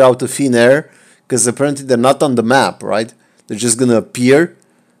gonna appear out of thin air, because apparently they're not on the map, right? They're just gonna appear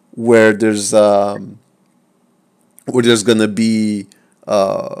where there's gonna be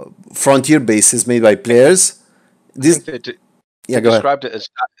frontier bases made by players. They described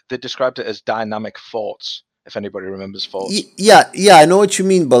it as dynamic forts. If anybody remembers forts. Yeah, I know what you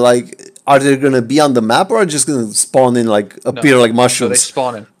mean, but like, are they gonna be on the map, or are just gonna spawn in, like appear like mushrooms? No, they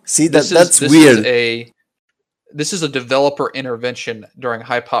spawn in. See, that's weird. This is a developer intervention during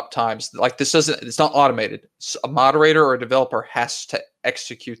high pop times. Like it's not automated. A moderator or a developer has to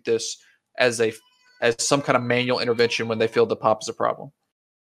execute this as some kind of manual intervention when they feel the pop is a problem.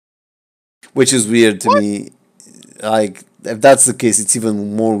 Which is weird to me. Like, if that's the case, it's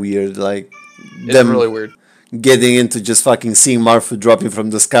even more weird. Like, it's really weird. Getting into just fucking seeing Marfu dropping from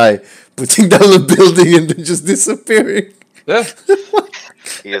the sky, putting down a building, and then just disappearing. Yeah.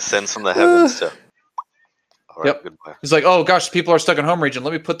 He ascends from the heavens to. All right, goodbye. He's like, oh gosh, people are stuck in home region.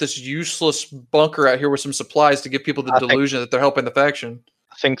 Let me put this useless bunker out here with some supplies to give people the delusion that they're helping the faction.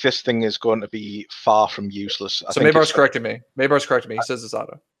 I think this thing is going to be far from useless. So Maybar's correcting me. He says it's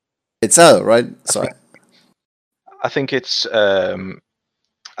auto. It's auto, right? Sorry. I think it's going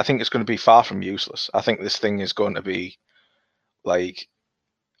to be far from useless. I think this thing is going to be like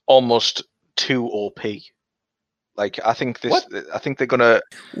almost too OP. Like, I think they're gonna.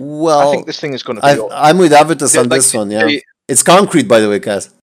 Well, I think this thing is going to be. I'm with Avitus on this one. Yeah, it's concrete, by the way,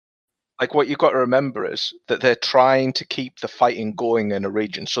 Kaz. Like, what you've got to remember is that they're trying to keep the fighting going in a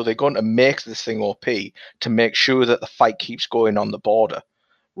region, so they're going to make this thing OP to make sure that the fight keeps going on the border.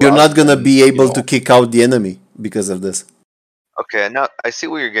 You're not going to be able to kick out the enemy because of this. Okay, now I see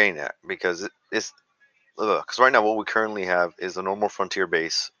what you're getting at, because because right now what we currently have is a normal frontier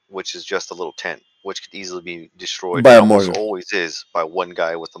base, which is just a little tent, which could easily be destroyed. By a mortar. Always is by one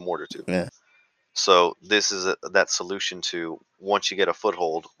guy with a mortar tube. Yeah. So this is that solution to, once you get a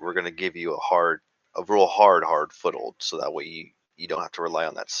foothold, we're going to give you a real hard foothold, so that way you don't have to rely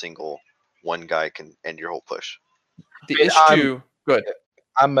on that single one guy can end your whole push. The issue. Good.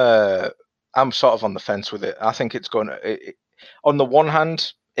 I'm sort of on the fence with it. I think it's going to. On the one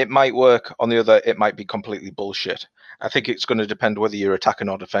hand, it might work. On the other, it might be completely bullshit. I think it's going to depend whether you're attacking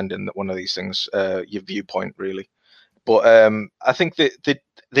or defending one of these things. Your viewpoint, really. But I think that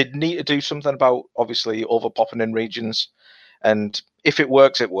they need to do something about, obviously, overpopping in regions. And if it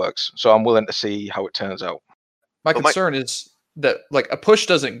works, it works. So I'm willing to see how it turns out. My concern is that, like, a push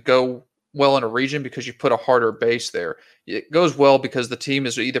doesn't go well in a region because you put a harder base there. It goes well because the team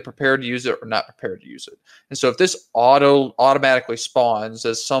is either prepared to use it or not prepared to use it. And so if this automatically spawns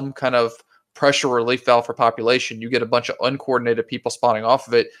as some kind of pressure relief valve for population, you get a bunch of uncoordinated people spawning off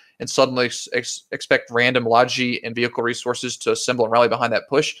of it, and suddenly expect random logi and vehicle resources to assemble and rally behind that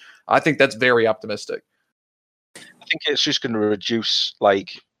push. I think that's very optimistic. I think it's just going to reduce,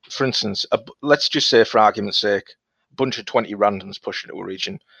 like, for instance, let's just say, for argument's sake, bunch of 20 randoms pushing into a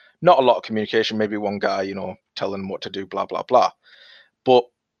region. Not a lot of communication, maybe one guy, telling them what to do, blah, blah, blah. But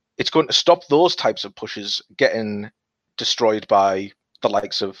it's going to stop those types of pushes getting destroyed by the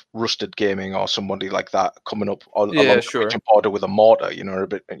likes of Rusted Gaming or somebody like that coming up along the region border with a mortar, you know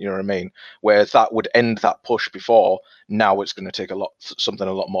what I mean? Where that would end that push before, now it's going to take something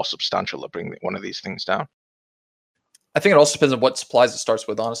a lot more substantial to bring one of these things down. I think it also depends on what supplies it starts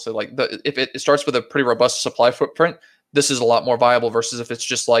with, honestly. Like, if it starts with a pretty robust supply footprint, this is a lot more viable versus if it's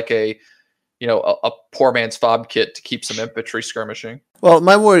just like a poor man's fob kit to keep some infantry skirmishing. Well,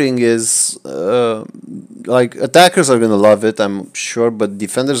 my worrying is, like, attackers are going to love it, I'm sure, but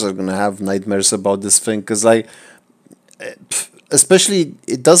defenders are going to have nightmares about this thing, because, like, especially,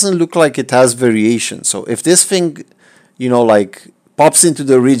 it doesn't look like it has variation. So if this thing, like, pops into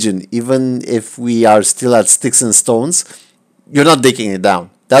the region, even if we are still at sticks and stones, you're not taking it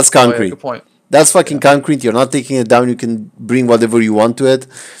down. That's concrete. Good point. That's fucking concrete. You're not taking it down. You can bring whatever you want to it.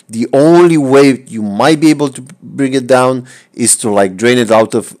 The only way you might be able to bring it down is to, like, drain it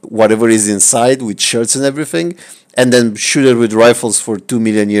out of whatever is inside with shirts and everything, and then shoot it with rifles for 2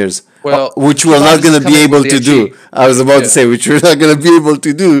 million years. Well, which we're not going to be able to do. I was about to say, which we're not going to be able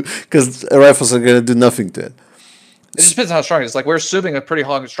to do, because rifles are going to do nothing to it. It just depends on how strong it is. Like, we're assuming a pretty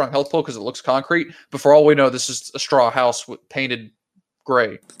strong health pool because it looks concrete, but for all we know, this is a straw house with painted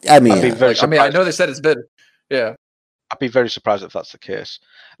gray. I mean, I know they said it's better. Yeah. I'd be very surprised if that's the case.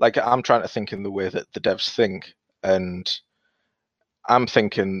 Like, I'm trying to think in the way that the devs think, and I'm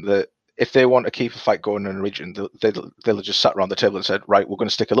thinking that if they want to keep a fight going in a region, they'll just sat around the table and said, right, we're going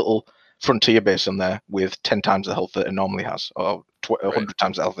to stick a little frontier base in there with 10 times the health that it normally has, or 100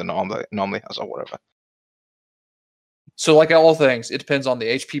 times the health that it normally has, or whatever. So, like all things, it depends on the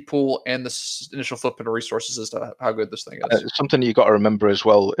HP pool and the initial footprint of resources as to how good this thing is. Something you got to remember as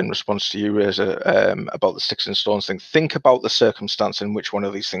well in response to you, Razor, about the sticks and stones thing. Think about the circumstance in which one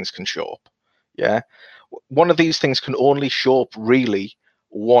of these things can show up. Yeah, one of these things can only show up really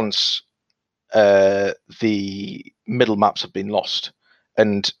once the middle maps have been lost,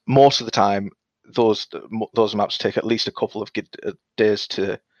 and most of the time, those maps take at least a couple of days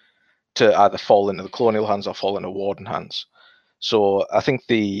to either fall into the colonial hands or fall into warden hands. So I think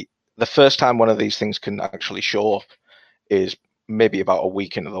the first time one of these things can actually show up is maybe about a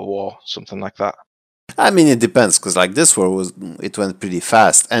week into the war, something like that. I mean, it depends, because, like, this war it went pretty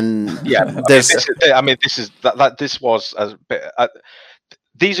fast, and this was as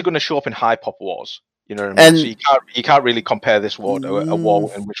these are going to show up in high pop wars. You know what I mean? So you can't really compare this war to a war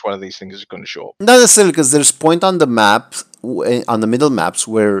in which one of these things is going to show up. Not necessarily, because there's point on the maps, on the middle maps,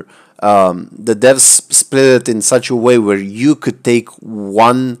 where the devs split it in such a way where you could take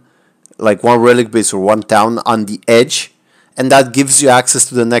one relic base or one town on the edge, and that gives you access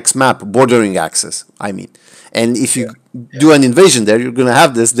to the next map, bordering access, I mean. And if you do an invasion there, you're going to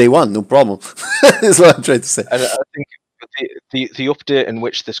have this day one, no problem. That's what I'm trying to say. And I think the update in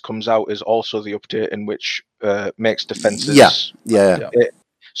which this comes out is also the update in which makes defenses. Yeah.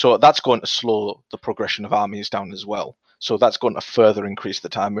 So that's going to slow the progression of armies down as well. So that's going to further increase the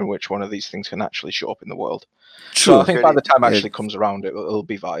time in which one of these things can actually show up in the world. True. So I think by the time it actually comes around, it'll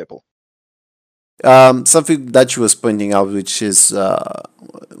be viable. Something that you was pointing out, which is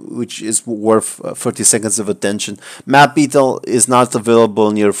worth 30 seconds of attention. Map Beetle is not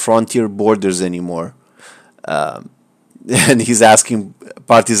available near frontier borders anymore. And he's asking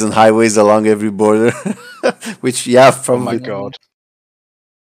partisan highways along every border, which from oh my god.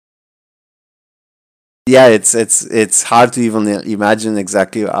 Yeah, it's hard to even imagine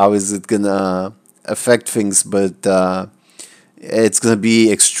exactly how is it gonna affect things, but it's gonna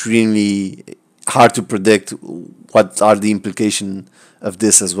be extremely hard to predict what are the implications of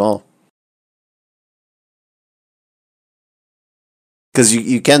this as well. Because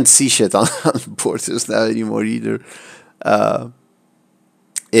you can't see shit on borders now anymore either.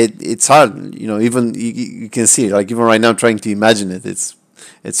 It's hard, even you can see it, like even right now trying to imagine it,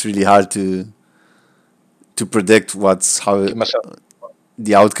 it's really hard to predict how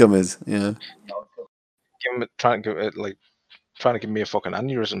the outcome is. Yeah. Trying to give me a fucking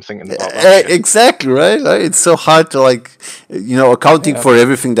aneurysm thinking about that. Exactly, right? It's so hard to accounting for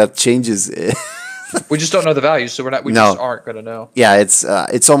everything that changes. We just don't know the values, so just aren't gonna know. Yeah,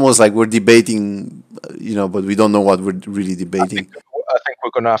 it's almost like we're debating, but we don't know what we're really debating. I think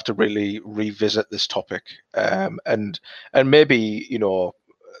we're going to have to really revisit this topic, and maybe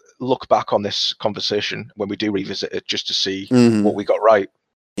look back on this conversation when we do revisit it, just to see what we got right,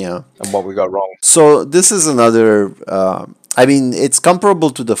 and what we got wrong. So this is another. I mean, it's comparable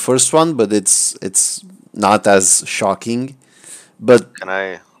to the first one, but it's not as shocking. But can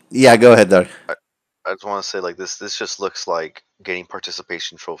I? Yeah, go ahead, Dar. I just want to say like this just looks like getting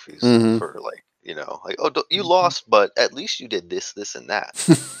participation trophies Mhm. for like like, oh, you lost, but at least you did this, this, and that.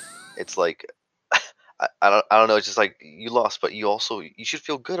 It's like I don't know. It's just like you lost, but you should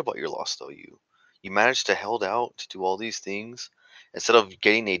feel good about your loss though. You managed to held out to do all these things instead of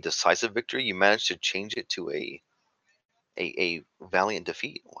getting a decisive victory. You managed to change it to a valiant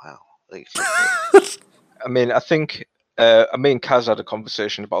defeat. Wow, like feel good. I mean, I think me and Kaz had a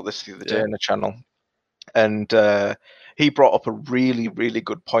conversation about this the other day Yeah. in the channel, and he brought up a really, really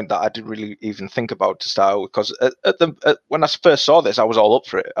good point that I didn't really even think about to start with. Because when I first saw this, I was all up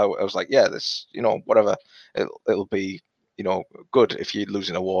for it. I was like, yeah, this, whatever, it'll be, good if you're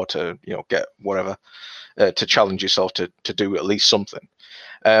losing a war to, get whatever to challenge yourself to do at least something.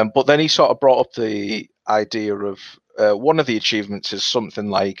 But then he sort of brought up the idea of one of the achievements is something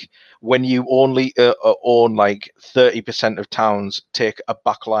like when you only own like 30% of towns, take a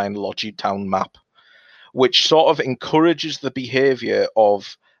backline logi town map, which sort of encourages the behavior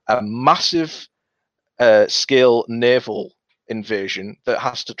of a massive scale naval invasion that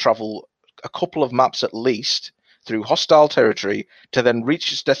has to travel a couple of maps at least through hostile territory to then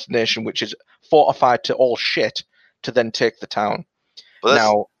reach its destination, which is fortified to all shit, to then take the town. But that's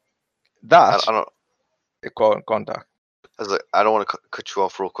Now, I that don't. go on, Doc. I don't want to cut you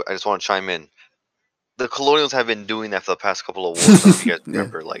off real quick. I just want to chime in. The colonials have been doing that for the past couple of wars. I don't know if you guys Yeah.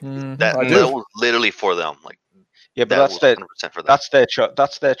 remember, like I that do. was literally for them. Like Yeah, but that was 100% for them.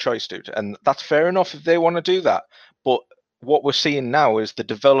 that's their choice, dude, and that's fair enough if they want to do that. But what we're seeing now is the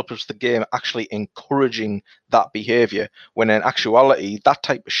developers of the game actually encouraging that behavior, when in actuality, that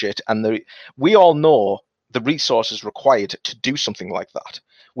type of shit, and we all know the resources required to do something like that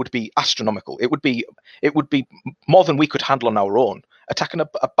would be astronomical. It would be more than we could handle on our own. Attacking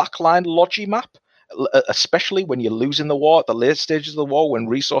a backline logi map, especially when you're losing the war at the late stages of the war, when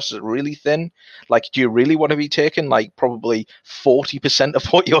resources are really thin. Like, do you really want to be taking like probably 40% of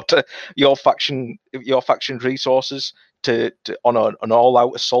what your faction's resources to on an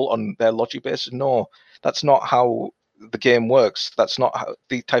all-out assault on their logic bases? No, that's not how the game works. That's not how,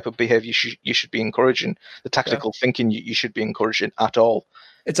 the type of behavior you should be encouraging. The tactical thinking you should be encouraging at all.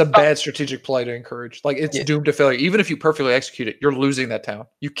 It's a bad strategic play to encourage. Like, it's doomed to failure. Even if you perfectly execute it, you're losing that town.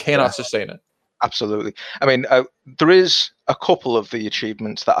 You cannot sustain it. Absolutely. I mean, there is a couple of the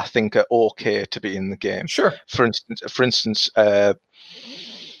achievements that I think are okay to be in the game. Sure. For instance,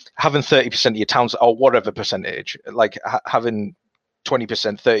 having 30% of your towns, or whatever percentage, like having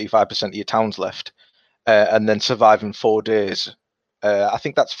 20%, 35% of your towns left, and then surviving 4 days. I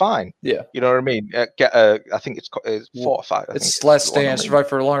think that's fine. Yeah. You know what I mean? I think it's 4 or 5. It's less than survive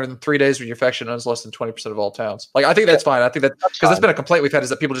for longer than 3 days when your faction owns less than 20% of all towns. Like, I think that's fine. I think that's because that's been a complaint we've had, is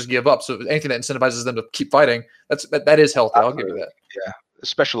that people just give up. So anything that incentivizes them to keep fighting, that is healthy. I'll give you that. Yeah. The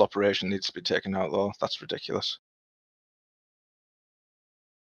special operation needs to be taken out, though. That's ridiculous.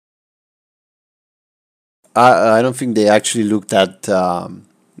 I don't think they actually looked at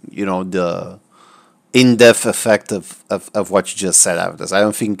the in-depth effect of what you just said out of this. I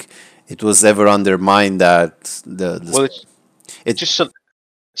don't think it was ever on their mind that it just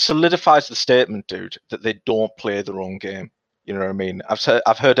solidifies the statement, dude, that they don't play their own game. You know what I mean?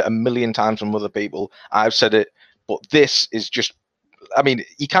 I've heard it a million times from other people. I've said it, but this is just. I mean,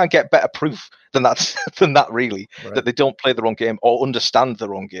 you can't get better proof than that really, right. That they don't play their own game or understand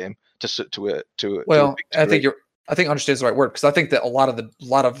their own game I think understands the right word, because I think that a lot of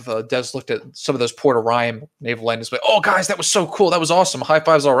devs looked at some of those Port of Rhyme naval landings, like, oh guys, that was so cool, that was awesome, high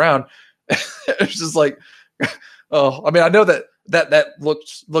fives all around. It's just like, oh, I mean, I know that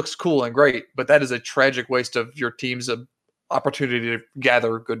looks cool and great, but that is a tragic waste of your team's opportunity to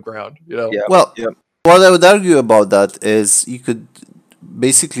gather good ground. Yeah. Well, what I would argue about that is you could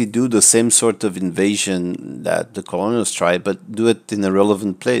basically do the same sort of invasion that the colonials tried, but do it in a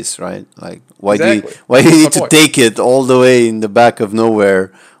relevant place, right? Like, why do you need to take it all the way in the back of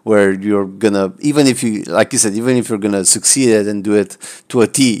nowhere, where you're gonna, even if you, like you said, even if you're gonna succeed it and do it to a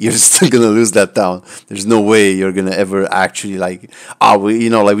T, you're still gonna lose that town. There's no way you're gonna ever actually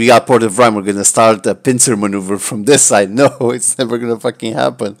we got Port of Rhyme, we're gonna start a pincer maneuver from this side. No, it's never gonna fucking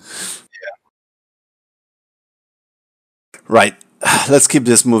happen. Yeah. Right. Let's keep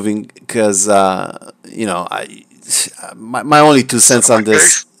this moving, because my only 2 cents on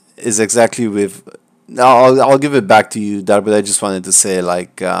this is exactly with. I'll give it back to you, Dar, but I just wanted to say,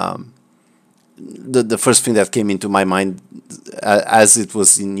 like, the first thing that came into my mind, as it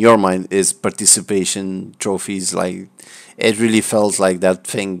was in your mind, is participation trophies. Like, it really felt like that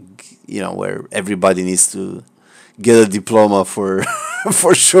thing, where everybody needs to get a diploma for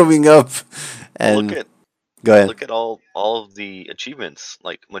for showing up. And go ahead. Look at all of the achievements.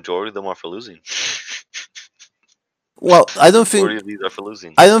 Like, majority of them are for losing. Well, I don't Majority think of these are for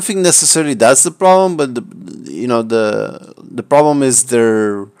losing. I don't think necessarily that's the problem, but the problem is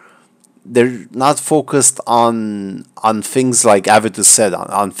they're not focused on things like Avitus said,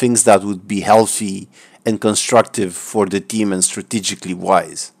 on things that would be healthy and constructive for the team and strategically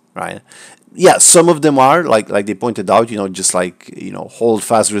wise, right? Yeah, some of them are like they pointed out, just like hold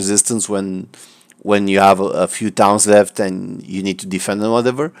fast resistance when you have a few towns left and you need to defend and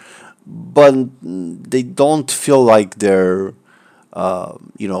whatever, but they don't feel like they're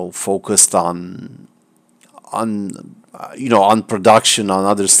focused on production, on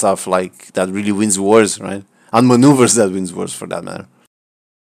other stuff like that really wins wars, right? On maneuvers that wins wars, for that matter.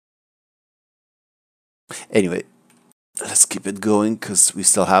 Anyway, let's keep it going because we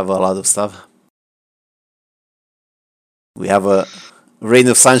still have a lot of stuff. We have a rain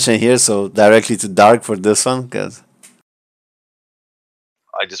of sunshine here, so directly to dark for this one, because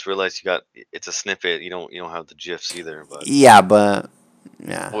I just realized it's a snippet. You don't have the gifs either, but yeah, but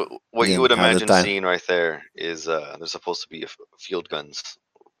yeah, what you would didn't have the imagine time. seeing right there is there's supposed to be field guns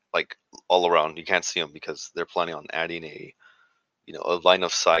like all around. You can't see them because they're planning on adding a line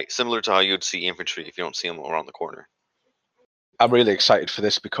of sight similar to how you'd see infantry if you don't see them around the corner. I'm really excited for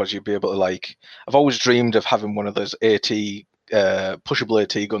this because you'd be able to I've always dreamed of having one of those pushable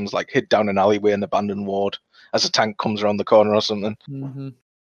AT guns hid down an alleyway in an abandoned ward as a tank comes around the corner or something. Mm-hmm.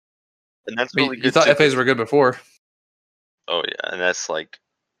 And that's I mean, really you good thought too. FAs were good before. Oh yeah, and that's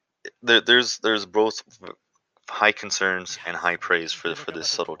there's both high concerns and high praise for this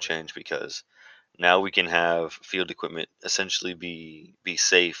subtle change, because now we can have field equipment essentially be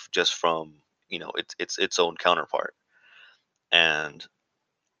safe just from its own counterpart. And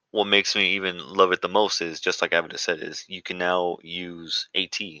what makes me even love it the most is, just like Avid said, is you can now use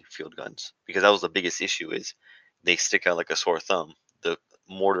AT field guns, because that was the biggest issue, is they stick out like a sore thumb. The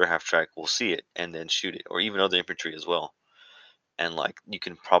mortar half track will see it and then shoot it, or even other infantry as well. And you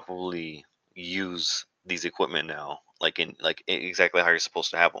can probably use these equipment now exactly how you're supposed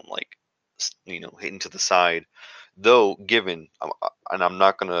to have them, hitting to the side, though given and I'm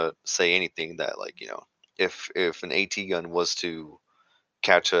not gonna say anything that if an AT gun was to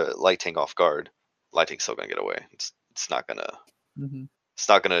catch a light tank off guard, light tank's still gonna get away. It's not gonna Mm-hmm.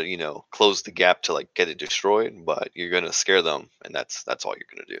 close the gap to get it destroyed, but you're gonna scare them, and that's all you're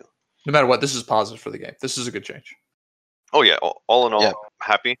gonna do. No matter what, this is positive for the game. This is a good change. Oh yeah, all in all, Yeah.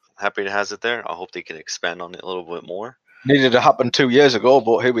 happy it has it there. I hope they can expand on it a little bit more. Needed to happen 2 years ago,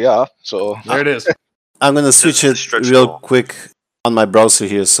 but here we are. So There it is. I'm gonna switch it Stretch it real all. quick on my browser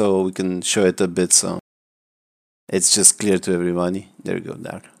here so we can show it a bit, so it's just clear to everybody. There you go,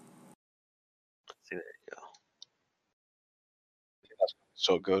 there. See, there you go.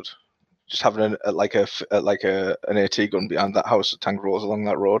 so good. Just having an AT gun behind that house, a tank rolls along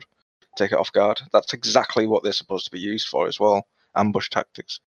that road, take it off guard. That's exactly what they're supposed to be used for as well. Ambush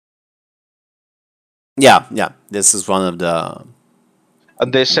tactics. Yeah, this is one of the.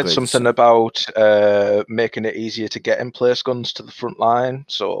 And they said Great. something about making it easier to get in place guns to the front line,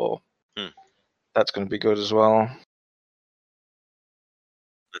 so that's going to be good as well.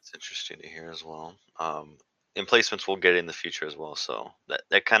 That's interesting to hear as well. Emplacements will get in the future as well, so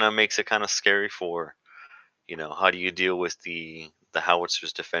that kind of makes it kind of scary for, how do you deal with the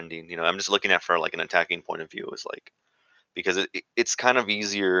howitzers defending? I'm just looking at for an attacking point of view, is because it's kind of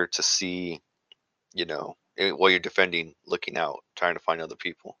easier to see, while you're defending, looking out, trying to find other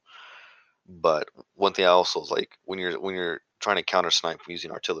people. But one thing I also is when you're trying to counter snipe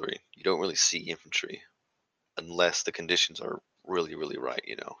using artillery, you don't really see infantry unless the conditions are really really right.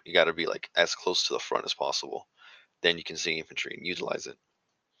 You got to be as close to the front as possible, then you can see infantry and utilize it.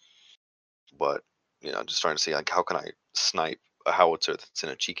 But just trying to see how can I snipe a howitzer that's in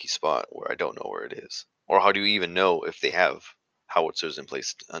a cheeky spot where I don't know where it is, or how do you even know if they have howitzers in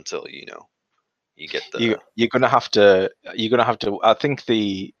place until you get the You're gonna have to. I think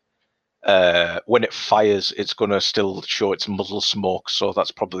when it fires, it's gonna still show its muzzle smoke. So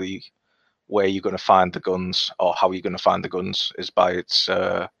that's probably where you're gonna find the guns, or how you're gonna find the guns is by its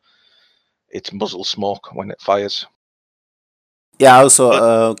muzzle smoke when it fires. Yeah,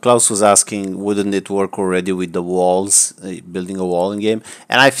 also, Klaus was asking, wouldn't it work already with the walls, building a wall in game?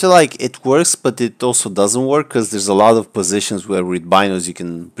 And I feel like it works, but it also doesn't work because there's a lot of positions where with binos you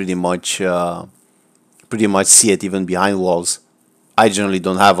can pretty much see it even behind walls. I generally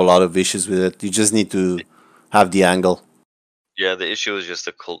don't have a lot of issues with it. You just need to have the angle. Yeah, the issue is just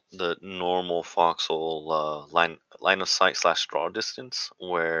the normal Foxhole line of sight / draw distance,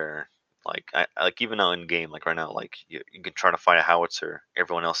 where even now in game, right now, you can try to find a howitzer.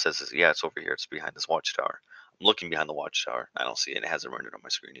 Everyone else says, yeah, it's over here. It's behind this watchtower. I'm looking behind the watchtower. I don't see it. It hasn't rendered on my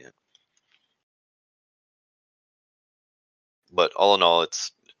screen yet. But all in all,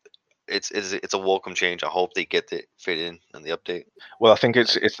 it's a welcome change. I hope they get it fit in the update. Well, I think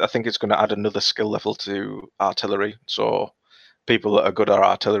it's going to add another skill level to artillery. So people that are good at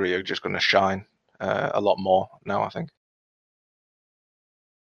artillery are just going to shine a lot more now, I think.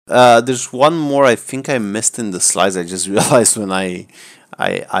 There's one more I think I missed in the slides. I just realized when I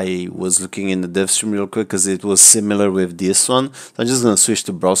was looking in the dev stream real quick because it was similar with this one. So I'm just gonna switch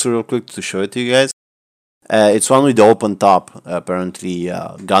to browser real quick to show it to you guys. It's one with the open top. Apparently,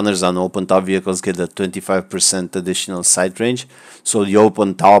 gunners on open top vehicles get a 25% additional sight range. So the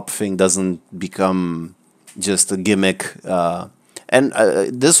open top thing doesn't become just a gimmick. And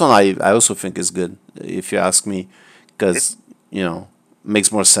this one I also think is good, if you ask me, because you know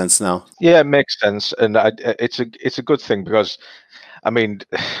makes more sense now. Yeah, it makes sense, and it's a good thing because, I mean,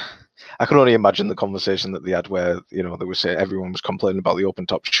 I can only imagine the conversation that they had where they were saying everyone was complaining about the open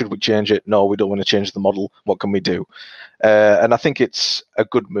top. Should we change it? No, we don't want to change the model. What can we do? And I think it's a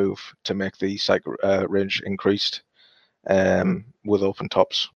good move to make the sight range increased with open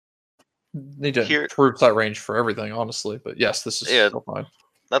tops. Need to Here- improve sight range for everything, honestly. But yes, this is still fine.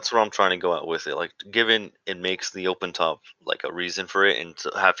 That's where I'm trying to go at with it. Like, given it makes the open top like a reason for it, and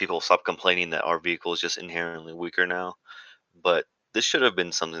to have people stop complaining that our vehicle is just inherently weaker now. But this should have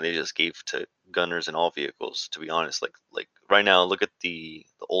been something they just gave to gunners and all vehicles. To be honest, like right now, look at the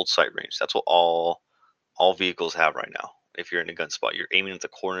old sight range. That's what all vehicles have right now. If you're in a gun spot, you're aiming at the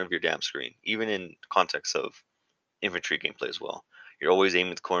corner of your damn screen. Even in context of infantry gameplay as well, you're always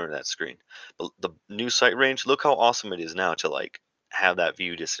aiming at the corner of that screen. But the new sight range, look how awesome it is now to like have that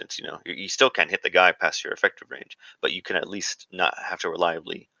view distance. You still can't hit the guy past your effective range, but you can at least not have to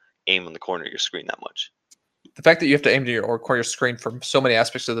reliably aim on the corner of your screen that much. The fact that you have to aim to your corner screen from so many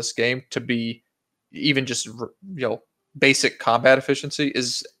aspects of this game to be even just basic combat efficiency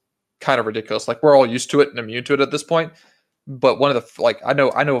is kind of ridiculous. Like, we're all used to it and immune to it at this point. But one of the I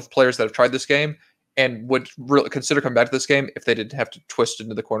know of players that have tried this game and would really consider coming back to this game if they didn't have to twist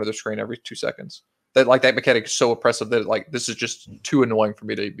into the corner of the screen every 2 seconds. That mechanic is so oppressive that this is just too annoying for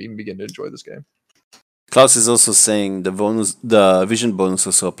me to even begin to enjoy this game. Klaus is also saying the vision bonus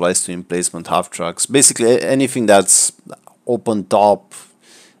also applies to emplacement half tracks. Basically, anything that's open top,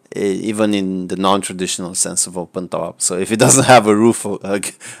 even in the non-traditional sense of open top. So if it doesn't have a roof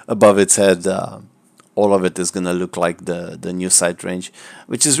above its head, all of it is gonna look like the new sight range,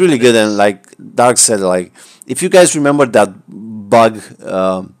 which is really good. And like Dark said, like if you guys remember that bug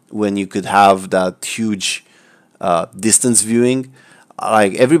when you could have that huge distance viewing,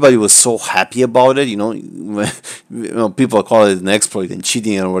 like everybody was so happy about it. People call it an exploit and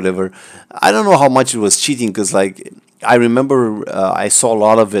cheating or whatever. I don't know how much it was cheating because like I remember I saw a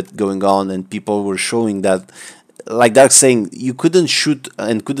lot of it going on and people were showing that, like Dark saying, you couldn't shoot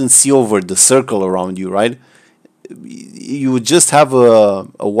and couldn't see over the circle around you, right? You would just have a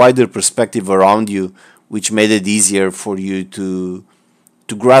wider perspective around you, which made it easier for you to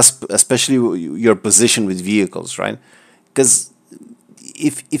grasp, especially your position with vehicles, right? Because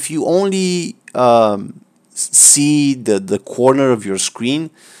if you only see the corner of your screen,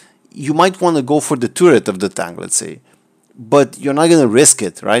 you might want to go for the turret of the tank, let's say. But you're not going to risk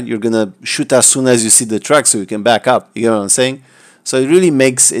it, right? You're going to shoot as soon as you see the truck so you can back up. You know what I'm saying? So it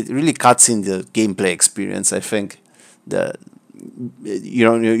really cuts in the gameplay experience, I think.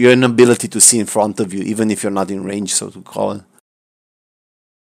 Your inability to see in front of you, even if you're not in range, so to call it.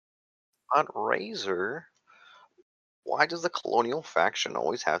 On Razor, why does the Colonial faction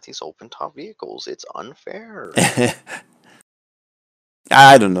always have these open top vehicles? It's unfair.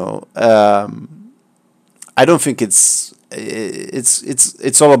 I don't know. I don't think it's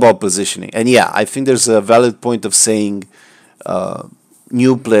all about positioning. And yeah, I think there's a valid point of saying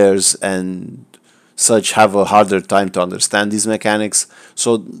new players and such have a harder time to understand these mechanics.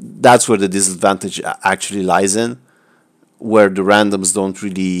 So that's where the disadvantage actually lies in, where the randoms don't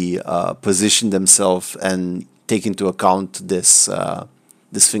really position themselves and take into account this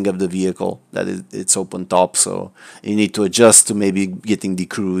thing of the vehicle, that it's open top. So you need to adjust to maybe getting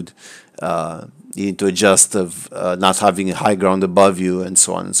decrewed. You need to adjust of not having a high ground above you, and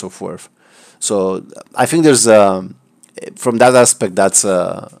so on and so forth. So I think there's from that aspect that's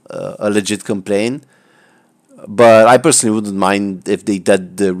a legit complaint. But I personally wouldn't mind if they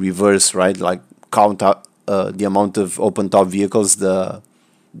did the reverse, right? Like count out the amount of open top vehicles the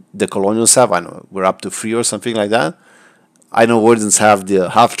colonials have. I know we're up to 3 or something like that. I know Wardens have the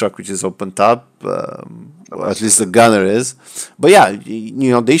half truck, which is open top, or at least the gunner is. But yeah,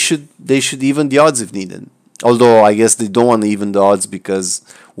 they should even the odds if needed. Although I guess they don't want to even the odds because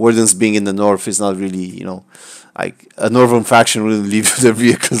Wardens being in the north is not really Like a Northern faction wouldn't leave their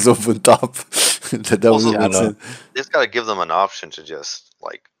vehicles open top. that Also, wouldn't make sense. It's got to give them an option to just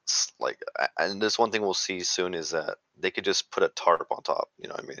and this one thing we'll see soon is that they could just put a tarp on top. You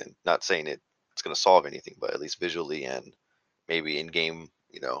know what I mean? And not saying it's going to solve anything, but at least visually and maybe in game,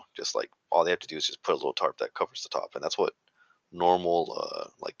 just like all they have to do is just put a little tarp that covers the top, and that's what normal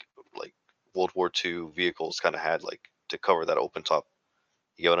like World War II vehicles kind of had, like, to cover that open top.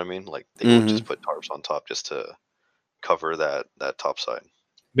 You get what I mean? Like they would just put tarps on top just to cover that top side.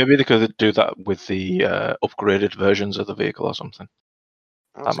 Maybe they could do that with the upgraded versions of the vehicle or something.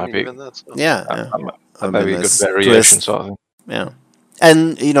 That might be Yeah, that might be a good nice variation twist. sort of thing. Yeah.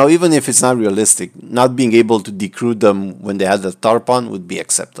 And even if it's not realistic, not being able to decrew them when they had the tarp on would be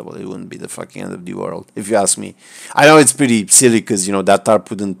acceptable. It wouldn't be the fucking end of the world, if you ask me. I know it's pretty silly because that tarp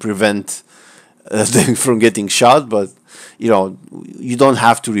wouldn't prevent them from getting shot, but you don't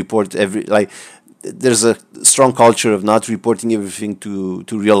have to report there's a strong culture of not reporting everything to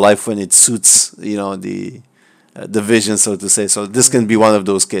real life when it suits the vision, so to say. So this can be one of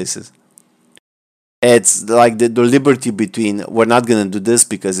those cases. It's like the liberty between we're not gonna do this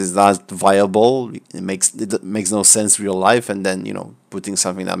because it's not viable. It makes no sense real life, and then putting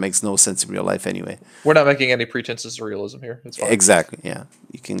something that makes no sense in real life anyway. We're not making any pretenses of realism here. It's fine. Exactly. Yeah,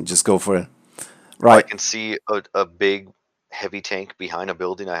 you can just go for it. Right. I can see a big heavy tank behind a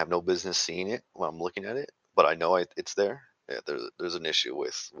building. I have no business seeing it when I'm looking at it, but I know it's there. Yeah, there's an issue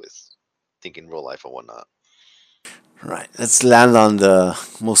with thinking real life and whatnot. Right. Let's land on the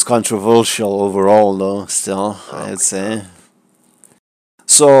most controversial overall, though. Still, I'd say.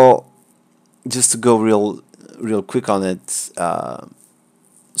 So, just to go real quick on it,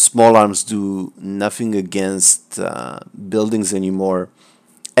 small arms do nothing against buildings anymore,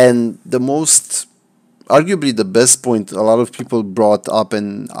 and arguably the best point a lot of people brought up,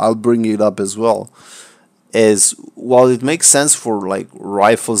 and I'll bring it up as well, is while it makes sense for like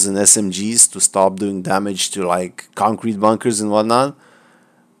rifles and SMGs to stop doing damage to like concrete bunkers and whatnot,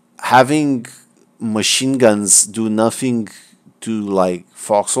 having machine guns do nothing to like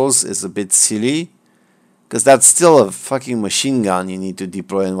foxholes is a bit silly, because that's still a fucking machine gun you need to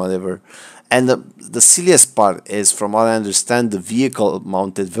deploy and whatever. And the silliest part is, from what I understand, the vehicle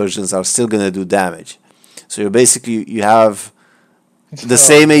mounted versions are still gonna do damage. So you have the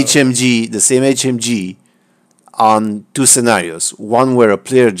same HMG on two scenarios. One where a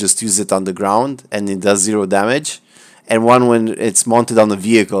player just uses it on the ground and it does 0 damage, and one when it's mounted on a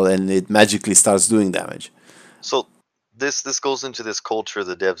vehicle and it magically starts doing damage. So this goes into this culture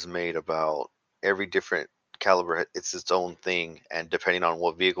the devs made about every different caliber, it's its own thing, and depending on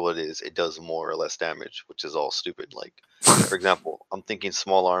what vehicle it is, it does more or less damage, which is all stupid. Like, for example, I'm thinking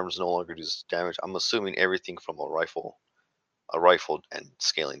small arms no longer does damage. I'm assuming everything from a rifle and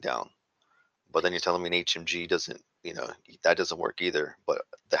scaling down. But then you're telling me an HMG doesn't, that doesn't work either. But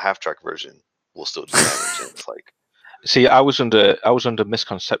the half track version will still do damage. And it's like, see, I was under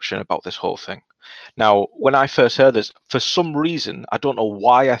misconception about this whole thing. Now, when I first heard this, for some reason, I don't know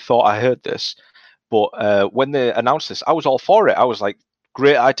why I thought I heard this, but when they announced this, I was all for it. I was like,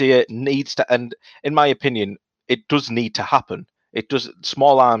 great idea, needs to, and in my opinion, it does need to happen. It does.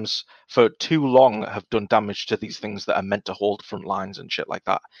 Small arms for too long have done damage to these things that are meant to hold front lines and shit like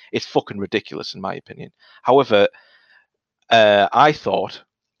that. It's fucking ridiculous, in my opinion. However, I thought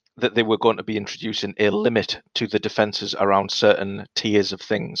that they were going to be introducing a limit to the defenses around certain tiers of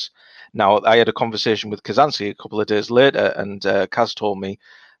things. Now, I had a conversation with Kazanski a couple of days later, and Kaz told me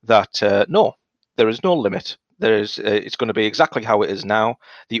that no, there is no limit. There is. It's going to be exactly how it is now.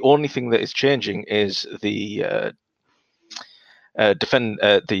 The only thing that is changing is the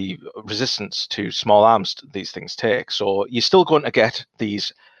the resistance to small arms these things take. So you're still going to get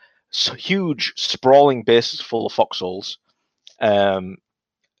these huge sprawling bases full of foxholes. That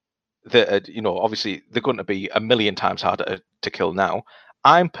obviously they're going to be a million times harder to kill now.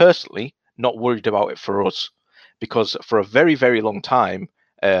 I'm personally not worried about it for us, because for a very, very long time,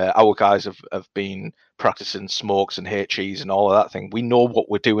 our guys have been practicing smokes and HEs and all of that thing. We know what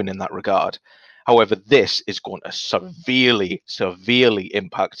we're doing in that regard. However, this is going to severely, severely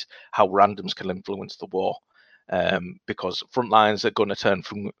impact how randoms can influence the war, because front lines are going to turn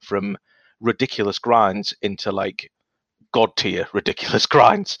from ridiculous grinds into like god tier ridiculous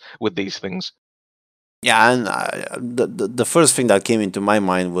grinds with these things. Yeah, and the first thing that came into my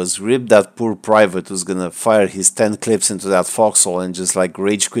mind was rip that poor private who's gonna fire his 10 clips into that foxhole and just like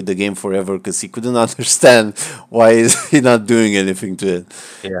rage quit the game forever because he couldn't understand why is he not doing anything to it.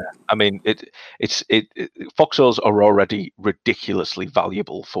 Yeah, I mean foxholes are already ridiculously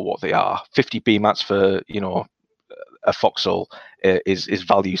valuable for what they are. 50 BMATs for a foxhole is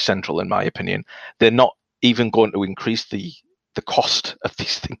value central, in my opinion. They're not even going to increase the cost of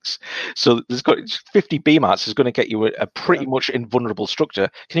these things. So there's got 50 BMATs is going to get you a pretty much invulnerable structure.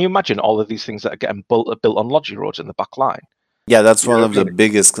 Can you imagine all of these things that are getting built on Logi roads in the back line? Yeah, that's You one know of what I the mean?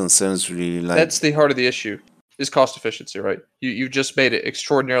 biggest concerns, really. Like, That's the heart of the issue, is cost efficiency, right? You've just made it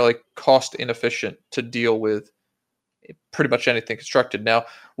extraordinarily cost inefficient to deal with pretty much anything constructed. Now,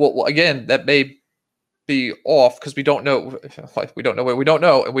 well again, that may be off because we don't know, like we don't know what we don't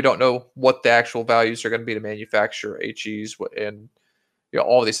know, and we don't know what the actual values are going to be to manufacture HEs and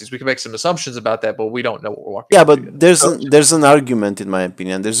all these things. We can make some assumptions about that, but we don't know what we're walking yeah, into but yet. there's an argument, in my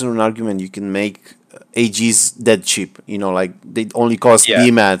opinion. There's an argument you can make AGs dead cheap. Like they only cost Yeah.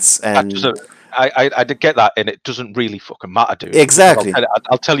 BMATs That and doesn't- I did get that, and it doesn't really fucking matter, dude. because exactly.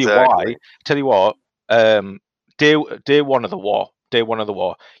 I'll tell you Exactly. why. Tell you what. Day one of the war.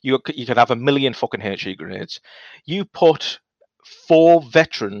 You can have 1 million fucking HE grenades. You put 4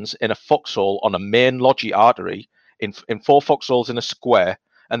 veterans in a foxhole on a main Logi artery in 4 foxholes in a square,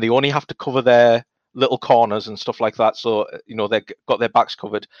 and they only have to cover their little corners and stuff like that. So they've got their backs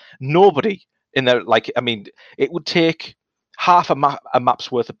covered. Nobody in there, it would take half a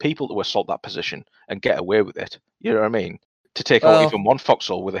map's worth of people to assault that position and get away with it. You know what I mean? To take out Well, even one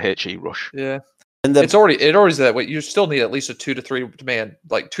foxhole with a HE rush. Yeah. And It already's that way. You still need at least a 2 to 3 demand,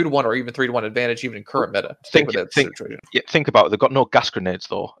 like 2 to 1 or even 3 to 1 advantage, even in current meta. To take with that situation. Think about it. They've got no gas grenades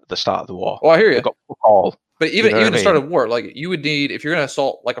though at the start of the war. Oh, I hear you. They've got all. But even know what I the start mean? of war, like you would need, if you're going to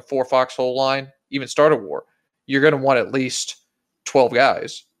assault like a 4 foxhole line, even start a war, you're going to want at least 12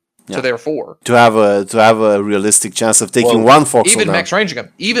 guys. Yeah. So therefore, to have a realistic chance of taking one foxhole even down. max ranging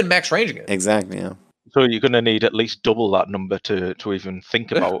them, Exactly. Yeah. So you're going to need at least double that number to even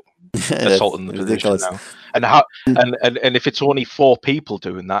think about That's assaulting the position ridiculous. now. And how and if it's only 4 people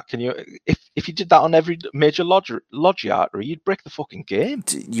doing that, can you? If you did that on every major Logi artery, you'd break the fucking game.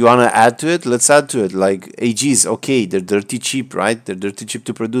 You want to add to it? Let's add to it. Like AGs, okay, they're dirty cheap, right? They're dirty cheap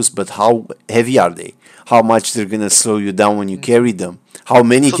to produce, but how heavy are they? How much they're gonna slow you down when you carry them? How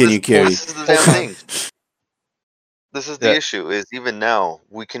many can you carry? This is the damn thing. This is the issue. Is even now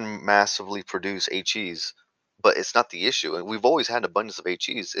we can massively produce HEs, but it's not the issue. And we've always had abundance of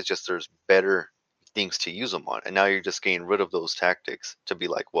HEs. It's just there's better things to use them on, and now you're just getting rid of those tactics to be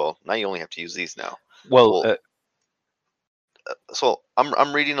like, well, now you only have to use these now. So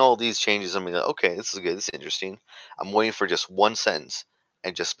I'm reading all these changes. I'm like, okay, this is good. This is interesting. I'm waiting for just one sentence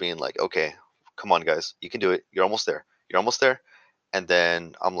and just being like, okay, come on, guys, you can do it. You're almost there. You're almost there. And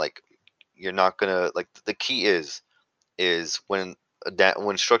then I'm like, you're not gonna like. The key is when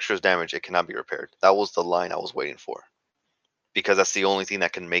structure is damaged, it cannot be repaired. That was the line I was waiting for, because that's the only thing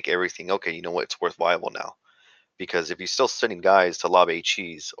that can make everything okay. You know what? It's worthwhile now. Because if you're still sending guys to lob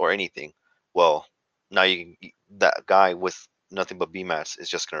HEs or anything, well, now that guy with nothing but BMATs is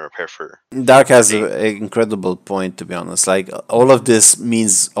just going to repair for. Dark has an incredible point, to be honest. Like, all of this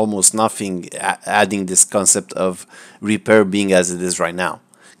means almost nothing, adding this concept of repair being as it is right now.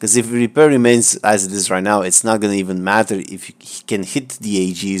 Because if repair remains as it is right now, it's not going to even matter if you can hit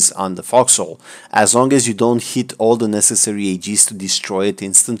the AGs on the foxhole. As long as you don't hit all the necessary AGs to destroy it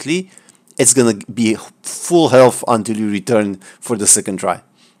instantly, it's going to be full health until you return for the second try.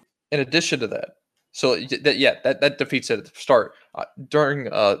 In addition to that, so that defeats it at the start. During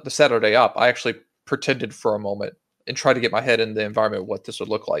the Saturday op, I actually pretended for a moment and tried to get my head in the environment of what this would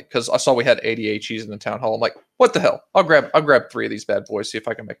look like, because I saw we had 80 HEs in the town hall. I'm like, what the hell? I'll grab 3 of these bad boys, see if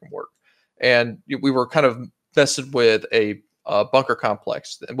I can make them work. And we were kind of vested with a bunker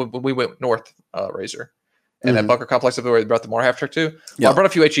complex when we went north, Razor. And that bunker complex up there where they brought the more half track to. Well, I brought a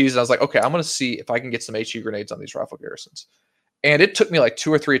few HEs and I was like, okay, I'm going to see if I can get some HE grenades on these rifle garrisons. And it took me like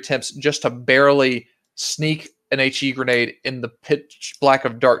 2 or 3 attempts just to barely sneak an HE grenade in the pitch black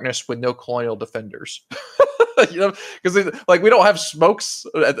of darkness with no colonial defenders. Because like we don't have smokes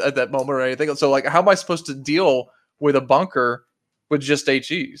at that moment or anything. So like, how am I supposed to deal with a bunker with just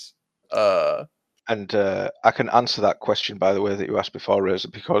HEs? And I can answer that question, by the way, that you asked before, Razor,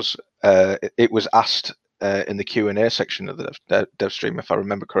 because it was asked in the Q&A section of the dev stream, if I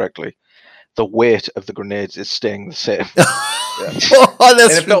remember correctly. The weight of the grenades is staying the same. Oh,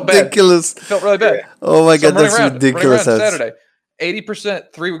 that's ridiculous. It felt really bad. Yeah. Oh my god, that's ridiculous. Saturday,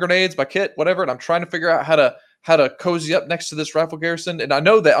 80%, 3 grenades, my kit, whatever, and I'm trying to figure out how to cozy up next to this rifle garrison, and I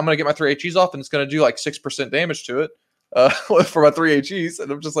know that I'm going to get my 3 HEs off, and it's going to do like 6% damage to it for my 3 HEs,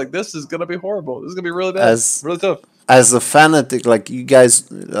 and I'm just like, this is going to be horrible. This is going to be really bad, really tough. As a fanatic, like you guys,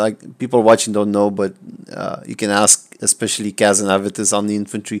 like people watching don't know, but you can ask, especially Kaz and Avitus on the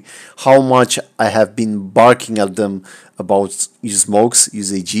infantry, how much I have been barking at them about use smokes,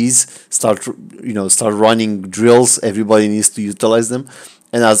 use AGs, start running drills. Everybody needs to utilize them.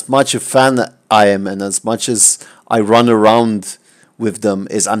 and as much a fan I am, and as much as I run around with them,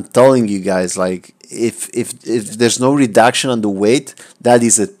 is I'm telling you guys, like if there's no reduction on the weight, that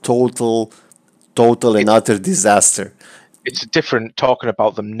is a total and utter disaster. It's different talking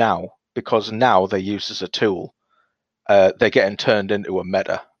about them now, because now they're used as a tool. They're getting turned into a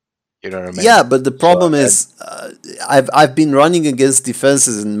meta. You know what I mean? Yeah, but the problem So, is, I've been running against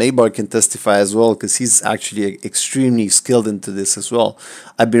defenses, and Maybar can testify as well because he's actually extremely skilled into this as well.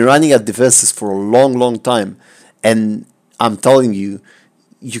 I've been running at defenses for a long time, and I'm telling you,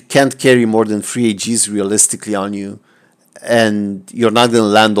 you can't carry more than 3 AGs realistically on you, and you're not gonna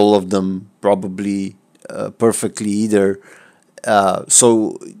land all of them probably perfectly either.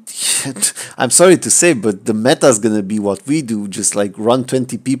 So I'm sorry to say, but the meta is gonna be what we do, just like run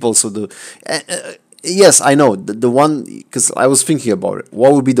 20 people. So yes, I know the one, because I was thinking about it.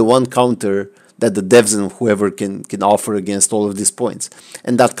 What would be the one counter that the devs and whoever can offer against all of these points?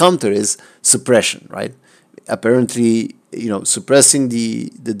 And that counter is suppression, right? Apparently, suppressing the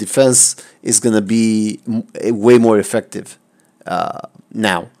defense is gonna be way more effective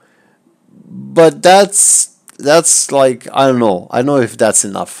now. But that's like, I don't know. I don't know if that's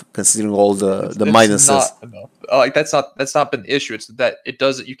enough considering all the It's minuses. not enough. Like that's not been the issue. It's that it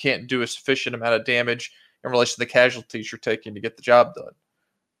doesn't. You can't do a sufficient amount of damage in relation to the casualties you're taking to get the job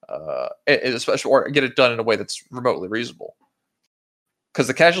done. Especially, or get it done in a way that's remotely reasonable. Because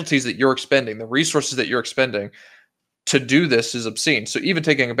the casualties that you're expending, the resources that you're expending to do this is obscene. So even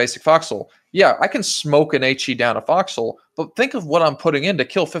taking a basic Foxhole, yeah, I can smoke an HE down a Foxhole, but think of what I'm putting in to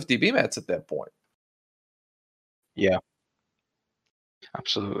kill 50 BMATs at that point. yeah,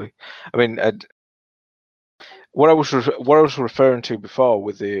 absolutely. I mean, what I was referring to before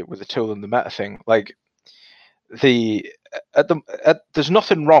with the tool and the meta thing, like there's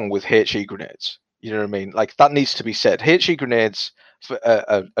nothing wrong with HE grenades. You know what I mean? Like, that needs to be said. HE grenades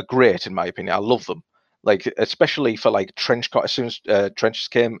are great in my opinion. I love them. Like, especially for like as soon as trenches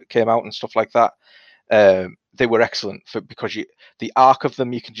came out and stuff like that, they were excellent because the arc of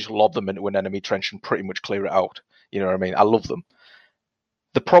them, you can just lob them into an enemy trench and pretty much clear it out. You know what I mean? I love them.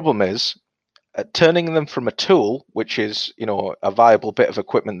 The problem is turning them from a tool, which is a viable bit of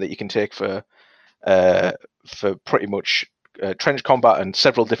equipment that you can take for pretty much trench combat and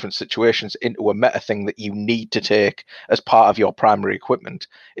several different situations, into a meta thing that you need to take as part of your primary equipment,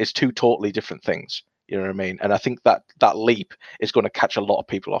 is two totally different things. You know what I mean? And I think that leap is going to catch a lot of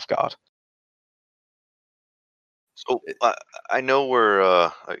people off guard. So I know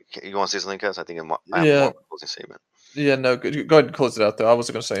we're. You want to say something, Cass? I think I have Yeah. more closing statement. Yeah, no, go ahead and close it out, though. I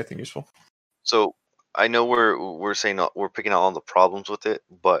wasn't going to say anything useful. So I know we're saying we're picking out all the problems with it,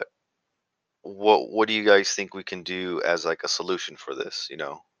 but what do you guys think we can do as like a solution for this?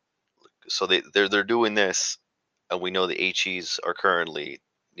 So they're doing this, and we know the HEs are currently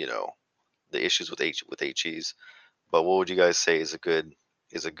the issues with HEs. But what would you guys say is a good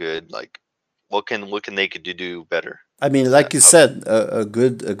like what can they could do better? I mean, like you said, a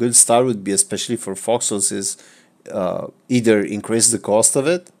good start would be, especially for Foxholes, is either increase the cost of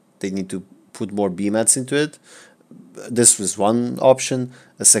it. They need to put more BMATs into it. This was one option.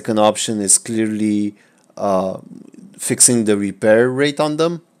 A second option is clearly fixing the repair rate on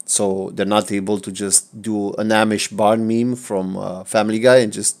them, so they're not able to just do an Amish barn meme from Family Guy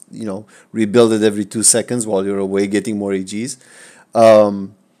and just rebuild it every 2 seconds while you're away getting more AGs.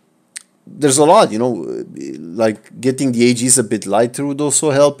 There's a lot, like getting the AGs a bit lighter would also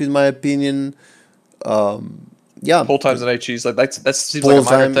help, in my opinion. Yeah, Pull times and HEs, like that seems Pull like a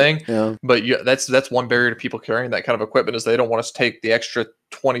minor time, thing, yeah. but that's one barrier to people carrying that kind of equipment, is they don't want us to take the extra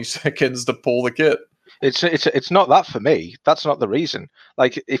 20 seconds to pull the kit. It's not that for me. That's not the reason.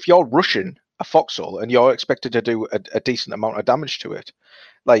 Like, if you're rushing a Foxhole and you're expected to do a decent amount of damage to it,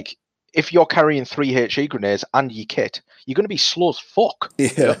 like, if you're carrying 3 HE grenades and your kit, you're going to be slow as fuck.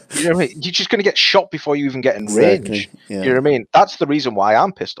 Yeah. You know what I mean? You're just going to get shot before you even get in Exactly, range. yeah. You know what I mean? That's the reason why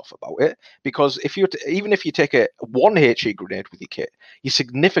I'm pissed off about it. Because even if you take a 1 HE grenade with your kit, you're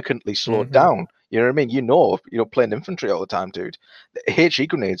significantly slowed down. You know what I mean? Playing infantry all the time, dude. The HE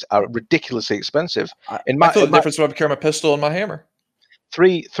grenades are ridiculously expensive. I feel the difference when I carry my pistol and my hammer.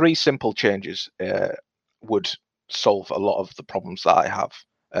 Three simple changes would solve a lot of the problems that I have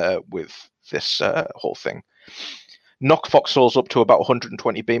with this whole thing. Knock Foxholes up to about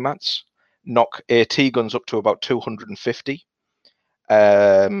 120 BMATs. Knock AT guns up to about 250.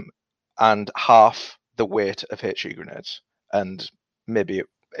 And half the weight of HE grenades. And maybe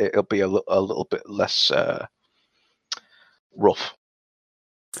it'll be a little bit less rough.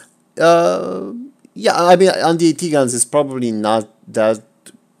 Yeah, I mean, on the AT guns, it's probably not that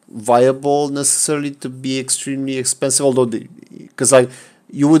viable necessarily to be extremely expensive, although because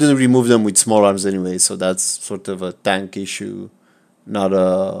you wouldn't remove them with small arms anyway, so that's sort of a tank issue, not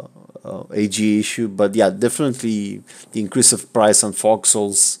a AG issue. But yeah, definitely the increase of price on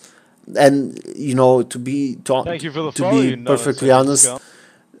Foxholes, and Thank you for the to follow, be you perfectly non-essential honest,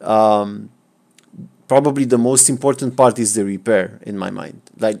 scum. probably the most important part is the repair in my mind.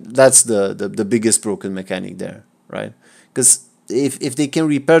 Like that's the biggest broken mechanic there, right? Because if they can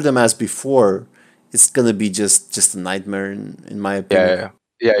repair them as before, it's gonna be just a nightmare in my opinion.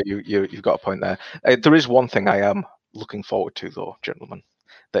 Yeah, you've got a point there. There is one thing I am looking forward to, though, gentlemen,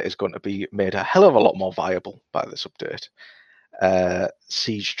 that is going to be made a hell of a lot more viable by this update.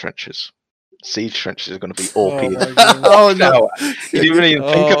 Siege trenches. Siege trenches are going to be OP. Oh my god. Oh Now, no! you didn't even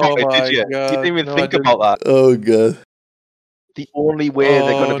think about Oh it, my did you? You god. didn't even No, I think didn't. about that. Oh god! The only way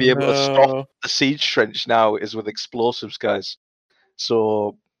they're going to Oh be able to stop no. the siege trench now is with explosives, guys.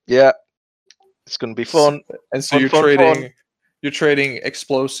 So yeah, it's going to be fun. And so Fun, fun, fun. you're trading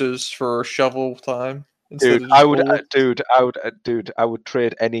explosives for shovel time instead Dude, of just bullets? I would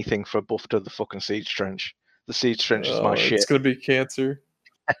trade anything for a buff to the fucking siege trench. The siege trench is my Oh, shit. it's gonna be cancer.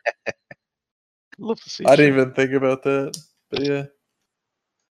 Love the siege I didn't trench. even think about that. But yeah.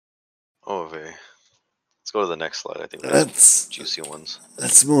 Oh, okay. Let's go to the next slide. I think we have some juicy ones.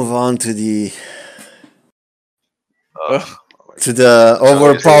 Let's move on to the Oh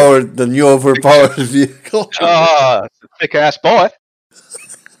overpowered, the new overpowered vehicle. Ah, thick ass boy.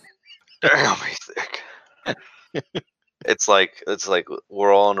 Damn, he's thick. It's like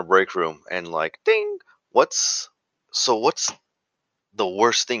we're all in a break room and like, ding. What's the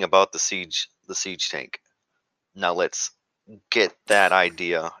worst thing about the siege tank? Now let's get that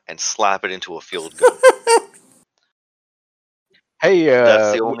idea and slap it into a field gun. Hey,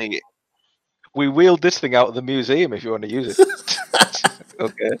 That's the only. we wheeled this thing out of the museum if you want to use it.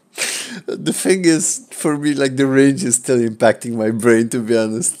 Okay. The thing is, for me, like the range is still impacting my brain, to be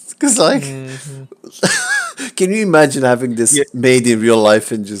honest. Because like, can you imagine having this made in real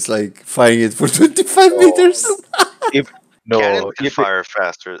life and just like firing it for 25 meters? Cannons can fire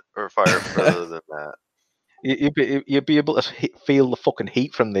faster or fire further than that. You'd be able to feel the fucking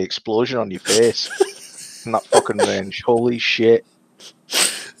heat from the explosion on your face in that fucking range. Holy shit.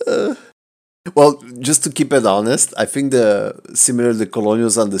 Well, just to keep it honest, I think similar to the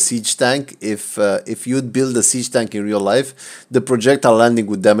colonials on the siege tank, if you'd build a siege tank in real life, the projectile landing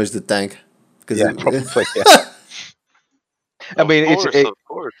would damage the tank. Yeah, probably. Yeah. I mean, of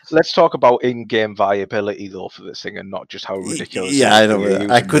course. Let's talk about in-game viability though for this thing, and not just how ridiculous. Yeah, I know.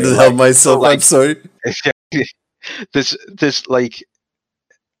 I couldn't help myself. I'm sorry. There's like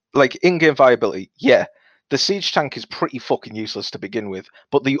in-game viability. Yeah, the siege tank is pretty fucking useless to begin with,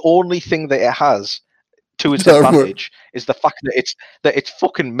 but the only thing that it has to its advantage is the fact that it's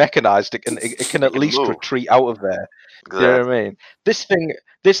fucking mechanized. It can at least retreat out of there. Exactly. You know what I mean?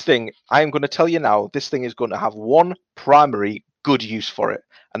 This thing, I am going to tell you now, this thing is going to have one primary good use for it,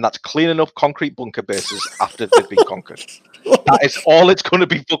 and that's cleaning up concrete bunker bases after they've been conquered. That is all it's going to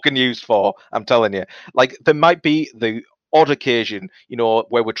be fucking used for. I'm telling you. Like, there might be the odd occasion,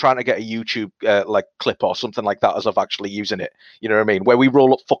 where we're trying to get a YouTube like clip or something like that as of actually using it. You know what I mean? Where we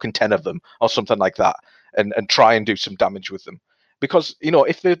roll up fucking 10 of them or something like that and try and do some damage with them. Because,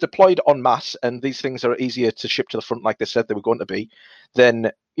 if they're deployed en masse and these things are easier to ship to the front like they said they were going to be,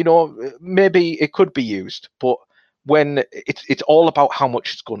 then, maybe it could be used. But when it's all about how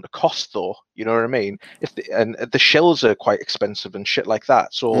much it's going to cost, though, you know what I mean? And the shells are quite expensive and shit like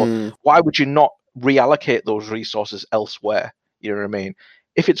that. So why would you not reallocate those resources elsewhere? You know what I mean?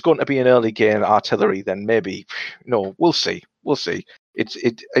 If it's going to be an early game artillery, then maybe we'll see.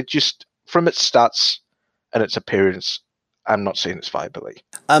 It just from its stats and its appearance, I'm not seeing its viability.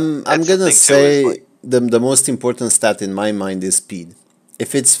 I'm gonna say the most important stat in my mind is speed.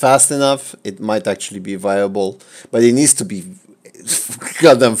 If it's fast enough, it might actually be viable, but it needs to be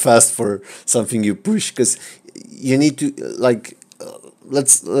goddamn fast for something you push. Because you need to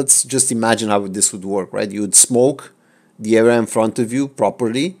let's just imagine how this would work, right? You would smoke the area in front of you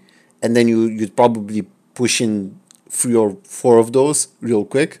properly, and then you'd probably push in 3 or 4 of those real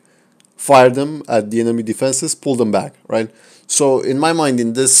quick, fire them at the enemy defenses, pull them back, right? So in my mind,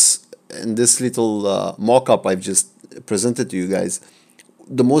 in this little mock-up I've just presented to you guys,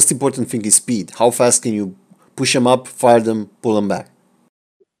 the most important thing is speed. How fast can you push them up, fire them, pull them back?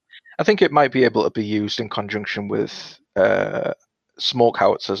 I think it might be able to be used in conjunction with smoke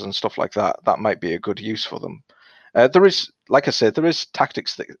howitzers and stuff like that. That might be a good use for them. There is, like I said, there is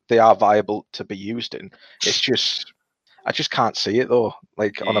tactics that they are viable to be used in. It's just, I just can't see it though.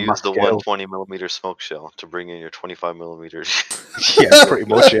 Like you on a mass use the scale. 120 millimeter smoke shell to bring in your 25 millimeters. Yeah, pretty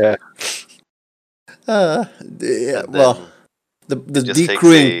much. Yeah. Yeah. Well, the just takes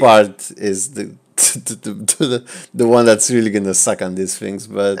decrewing a- part is the one that's really gonna suck on these things.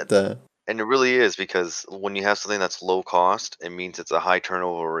 But And it really is, because when you have something that's low cost, it means it's a high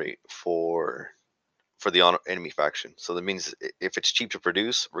turnover rate for the enemy faction. So that means if it's cheap to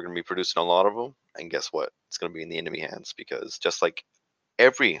produce, we're going to be producing a lot of them. And guess what? It's going to be in the enemy hands, because just like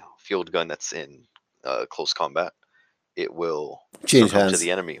every field gun that's in close combat, it will change succumb to hands.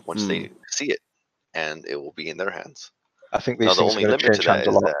 the enemy once they see it, and it will be in their hands. I think Now these the things are only going to limit to change that hands a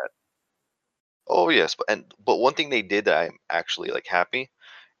is lot. that. Oh yes, but one thing they did that I'm actually like happy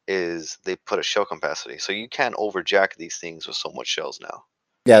is they put a shell capacity, so you can't overjack these things with so much shells now.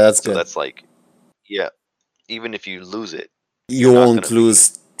 Yeah, that's So good. that's like, yeah, even if you lose it, You you're not won't gonna be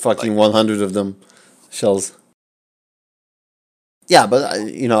lose fucking like- 100 of them shells. Yeah, but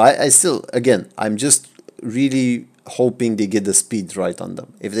I still, again, I'm just really hoping they get the speed right on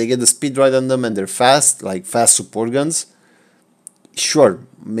them. If they get the speed right on them and they're fast, like fast support guns, sure,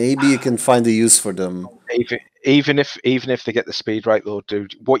 maybe you can find a use for them. Even if they get the speed right, though,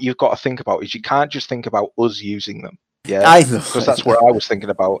 dude, what you've got to think about is you can't just think about us using them. Yeah, I know, because that's where I was thinking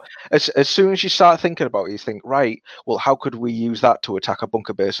about. As soon as you start thinking about it, you think, right, well, how could we use that to attack a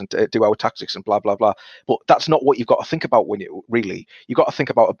bunker base and do our tactics and blah blah blah. But that's not what you've got to think about when you really. You got to think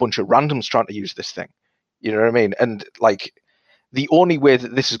about a bunch of randoms trying to use this thing. You know what I mean? And like, the only way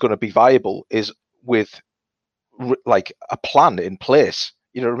that this is going to be viable is with like a plan in place.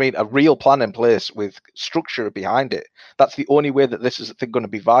 You know what I mean? A real plan in place with structure behind it. That's the only way that this is going to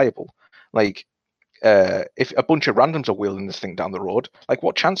be viable. Like, if a bunch of randoms are wheeling this thing down the road, like,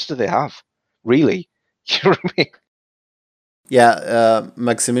 what chance do they have? Really? You know what I mean? Yeah,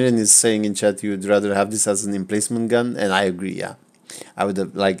 Maximilian is saying in chat you'd rather have this as an emplacement gun, and I agree. Yeah, I would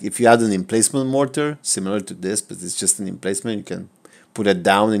have, like, if you had an emplacement mortar similar to this, but it's just an emplacement, you can put it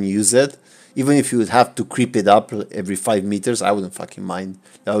down and use it. Even if you would have to creep it up every 5 meters, I wouldn't fucking mind.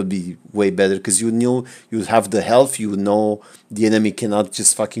 That would be way better, because you know you would have the health. You would know the enemy cannot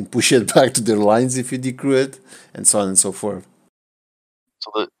just fucking push it back to their lines if you decrew it, and so on and so forth.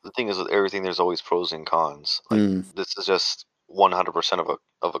 So the thing is, with everything, there's always pros and cons. Like this is just 100%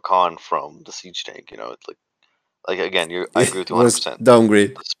 of a con from the siege tank. You know, it's like again, I agree with you 100%.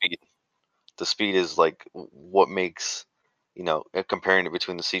 Downgrade. The speed is like what makes, comparing it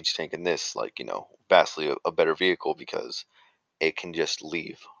between the siege tank and this, like, vastly a better vehicle, because it can just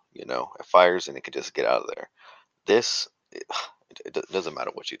leave. It fires and it can just get out of there. This, it doesn't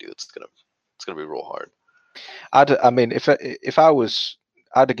matter what you do. It's gonna be real hard. I mean, if I was,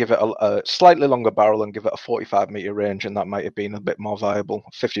 I'd give it a slightly longer barrel and give it a 45-meter range, and that might have been a bit more viable.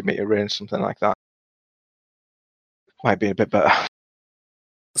 50-meter range, something like that, might be a bit better.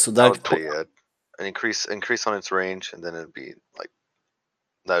 So I would say an increase on its range, and then it'd be like,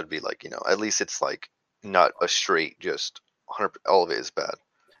 that would be like, at least it's like not a straight just 100. All of it is bad.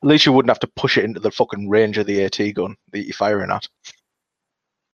 At least you wouldn't have to push it into the fucking range of the AT gun that you're firing at.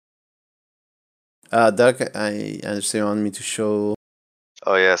 Dark, I understand you want me to show.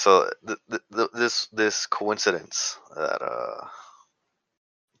 Oh yeah, so this coincidence that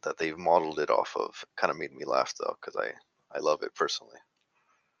they've modeled it off of kind of made me laugh, though, because I love it personally.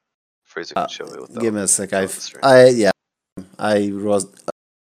 Fraser can show it. Give me a sec. I was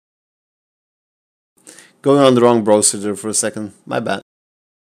going on the wrong browser there for a second. My bad.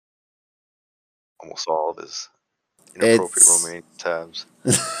 Almost all of his inappropriate Romanian tabs.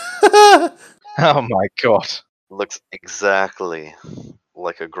 Oh my god! Looks exactly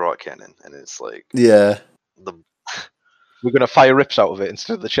like a grot cannon, and it's like, yeah. We're gonna fire rips out of it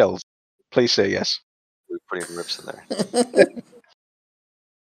instead of the shells. Please say yes. We're putting rips in there.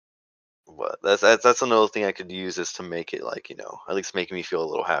 But that's another thing I could use, is to make it like, at least make me feel a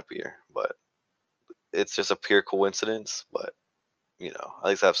little happier. But it's just a pure coincidence. But at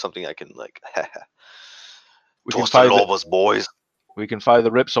least I have something I can like. We can Toast the fire Lobos, boys. We can fire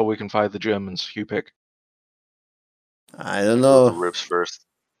the rips, or we can fire the Germans. You pick. I don't know. The rips first.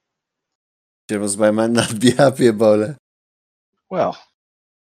 Germans might not be happy about it. Well,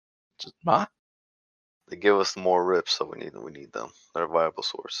 they give us more rips, so we need them. They're a viable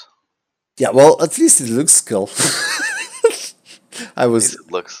source. Yeah, well, at least it looks cool. I was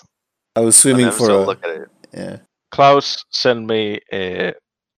swimming for a look at it. Yeah. Klaus, send me a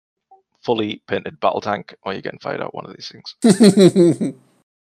fully painted battle tank, or you're getting fired out one of these things.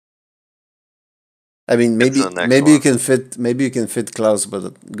 I mean, maybe you can fit Klaus,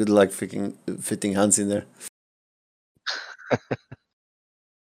 but good luck fitting Hans in there.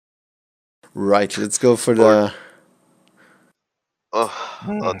 Right, let's go for the.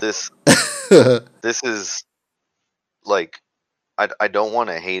 This is like, I don't want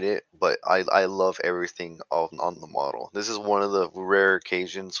to hate it, but I love everything on the model. This is one of the rare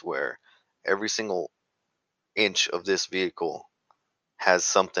occasions where every single inch of this vehicle has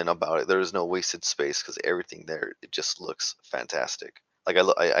something about it. There is no wasted space because everything there, it just looks fantastic. Like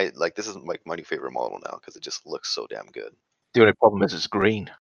I like, this is like my new favorite model now because it just looks so damn good. The only problem is it's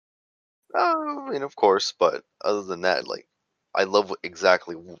green. I mean, of course, but other than that, like, I love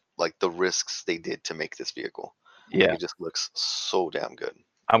exactly like the risks they did to make this vehicle. Yeah, Like, it just looks so damn good.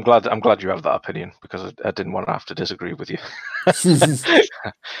 I'm glad you have that opinion because I didn't want to have to disagree with you.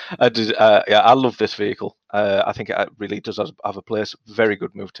 I did. Yeah, I love this vehicle. I think it really does have a place. Very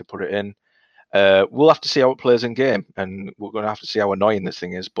good move to put it in. We'll have to see how it plays in game, and we're going to have to see how annoying this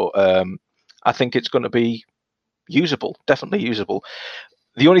thing is. But I think it's going to be usable, definitely usable.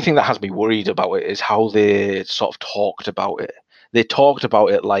 The only thing that has me worried about it is how they sort of talked about it. They talked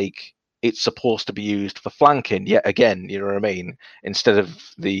about it like it's supposed to be used for flanking yet again, you know what I mean, instead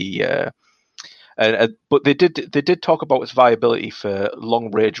of the but they did talk about its viability for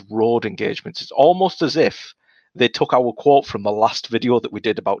long range road engagements. It's almost as if they took our quote from the last video that we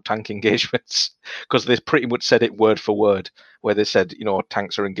did about tank engagements, because they pretty much said it word for word, where they said, you know,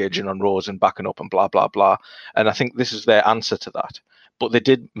 tanks are engaging on roads and backing up and blah blah blah. And I think this is their answer to that. But they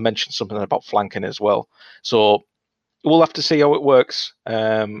did mention something about flanking as well. So we'll have to see how it works,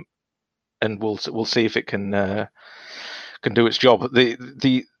 and we'll see if it can do its job.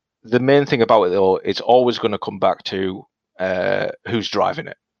 The main thing about it, though, it's always going to come back to who's driving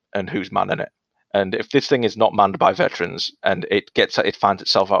it and who's manning it. And if this thing is not manned by veterans and it finds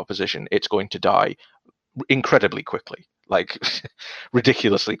itself out of position, it's going to die incredibly quickly, like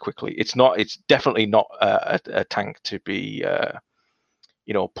ridiculously quickly. It's definitely not a tank to be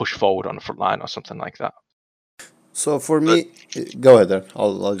pushed forward on the front line or something like that. So for me, go ahead there.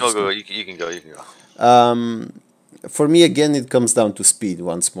 I'll just go. You can go. You can go. For me, again, it comes down to speed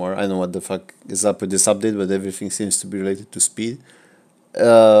once more. I don't know what the fuck is up with this update, but everything seems to be related to speed.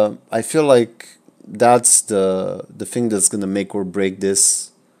 I feel like that's the thing that's gonna make or break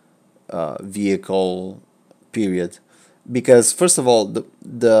this vehicle, period. Because first of all,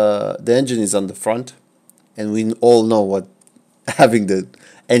 the engine is on the front, and we all know what having the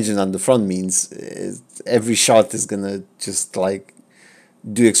engine on the front means. Every shot is gonna just like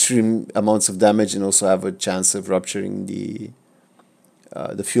do extreme amounts of damage and also have a chance of rupturing the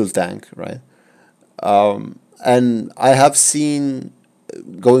fuel tank, right? And I have seen,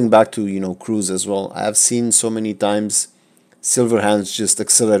 going back to cruise as well, I have seen so many times Silverhands just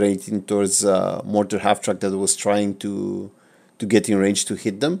accelerating towards a mortar half track that was trying to get in range to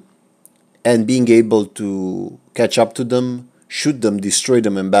hit them, and being able to catch up to them, shoot them, destroy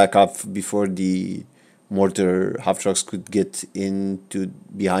them, and back up before the mortar half tracks could get into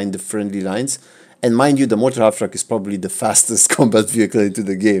behind the friendly lines. And mind you, the mortar half track is probably the fastest combat vehicle into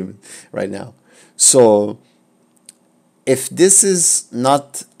the game right now. So if this is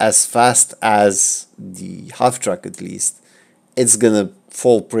not as fast as the half track, at least, it's gonna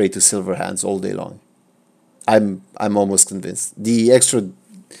fall prey to Silverhands all day long. I'm almost convinced. The extra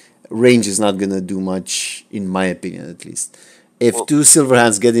range is not gonna do much, in my opinion, at least. If two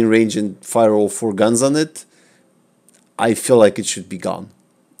Silverhands get in range and fire all 4 guns on it, I feel like it should be gone.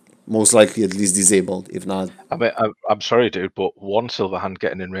 Most likely at least disabled, if not. I mean, I'm sorry, dude, but one Silverhand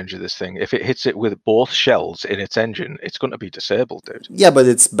getting in range of this thing, if it hits it with both shells in its engine, it's going to be disabled, dude. Yeah, but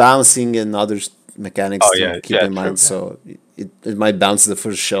it's bouncing and other mechanics to keep in mind. True, so it might bounce the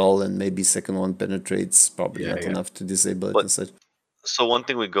first shell and maybe second one penetrates, probably not enough to disable it and such. So one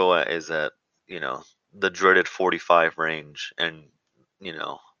thing we go at is that, the dreaded 45 range, and,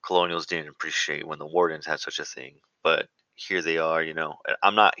 Colonials didn't appreciate when the Wardens had such a thing. But here they are,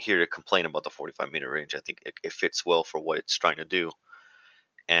 I'm not here to complain about the 45-meter range. I think it fits well for what it's trying to do.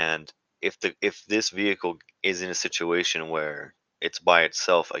 And if this vehicle is in a situation where it's by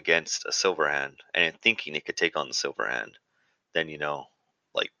itself against a Silverhand and thinking it could take on the Silverhand, then,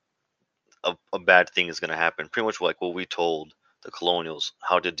 like, a bad thing is going to happen. Pretty much like what we told the Colonials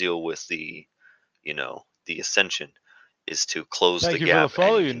how to deal with the Ascension, is to close the gap. Thank you for the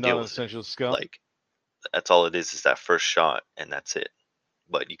follow, you non-essential scum. Like, that's all it is that first shot, and that's it.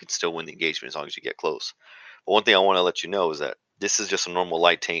 But you can still win the engagement as long as you get close. But one thing I want to let you know is that this is just a normal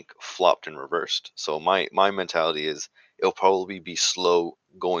light tank flopped and reversed. So my mentality is it'll probably be slow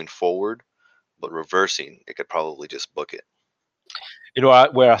going forward, but reversing, it could probably just book it. You know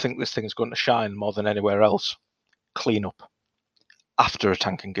where I think this thing is going to shine more than anywhere else? Clean up after a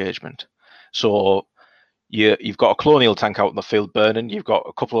tank engagement. So you've got a Colonial tank out in the field burning. You've got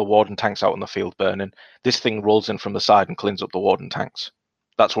a couple of Warden tanks out in the field burning. This thing rolls in from the side and cleans up the Warden tanks.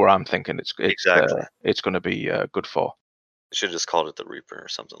 That's where I'm thinking it's going to be good for. should have just called it the Reaper or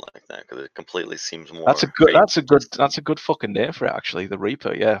something like that, because it completely seems more. That's a good fucking name for it, actually. The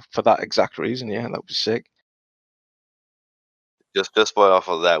Reaper, yeah, for that exact reason. Yeah, that was sick. Just by off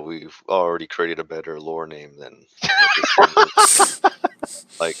of that, we've already created a better lore name than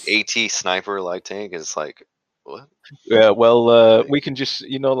like AT Sniper Light Tank is like what? Yeah, well, we can just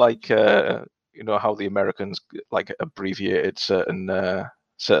like how the Americans like abbreviated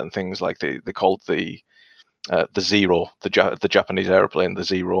certain things, like they called the Zero, the Japanese airplane, the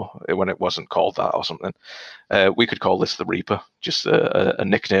Zero, when it wasn't called that or something. We could call this the Reaper, just a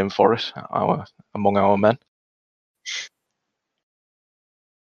nickname for it, among our men.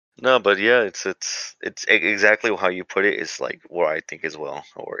 No, but yeah, it's exactly how you put it is like what I think as well,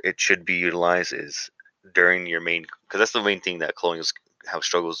 or it should be utilized is during your main, because that's the main thing that Colonials have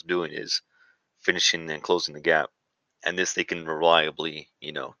struggles doing is finishing and closing the gap, and this they can reliably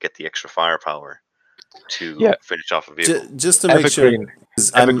get the extra firepower to finish off a vehicle. Just to make Evergreen,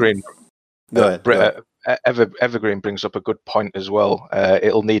 sure, Evergreen. Go ahead. Evergreen brings up a good point as well.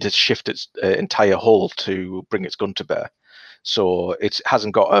 It'll need to shift its entire hull to bring its gun to bear, so it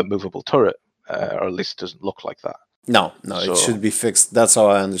hasn't got a movable turret, or at least it doesn't look like that. No, it should be fixed. That's how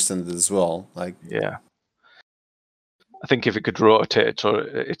I understand it as well. Like, yeah, I think if it could rotate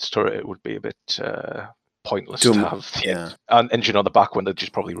its turret, it would be a bit pointless to have an engine on the back when they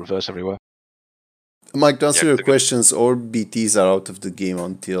just probably reverse everywhere. Mike, to answer your questions, all BTs are out of the game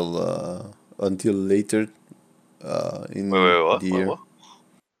until later in the year. What?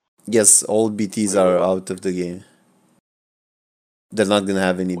 Yes, all BTs are out of the game. They're not going to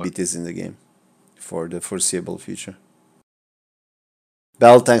have any BTs in the game for the foreseeable future.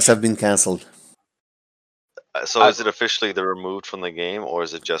 Battle tanks have been cancelled. So is it officially they're removed from the game, or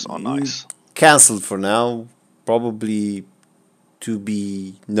is it just on ice? Cancelled for now, probably to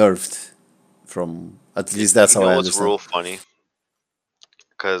be nerfed. From at least that's how I understand. It's real funny,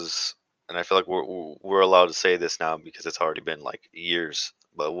 because, and I feel like we're allowed to say this now because it's already been like years.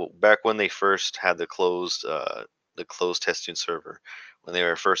 But back when they first had the closed testing server, when they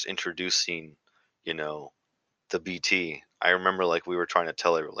were first introducing, the BT, I remember like we were trying to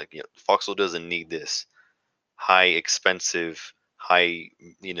tell everyone like, Foxhole doesn't need this high expensive,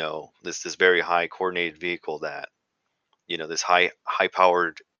 this very high coordinated vehicle that, this high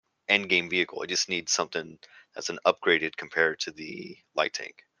powered end game vehicle. It just needs something that's an upgraded compared to the light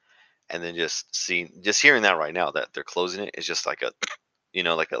tank. And then just hearing that right now that they're closing it is just like a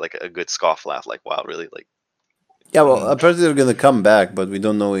like a good scoff laugh, like, wow, really? Like, yeah, well, apparently they're gonna come back, but we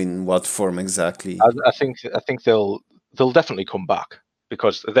don't know in what form exactly. I think they'll definitely come back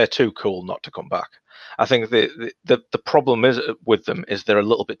because they're too cool not to come back. I think the problem is with them is they're a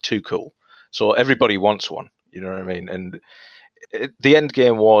little bit too cool, so everybody wants one. You know what I mean? And the end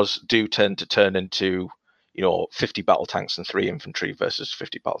game do tend to turn into 50 battle tanks and 3 infantry versus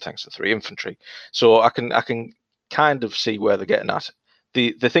 50 battle tanks and 3 infantry. So I can kind of see where they're getting at.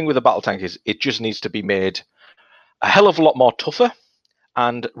 The thing with the battle tank is it just needs to be made a hell of a lot more tougher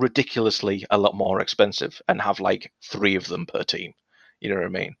and ridiculously a lot more expensive, and have like 3 of them per team. You know what I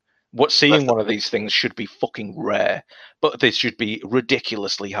mean? Seeing one of these things should be fucking rare, but they should be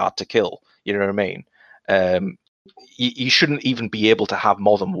ridiculously hard to kill. You know what I mean? You shouldn't even be able to have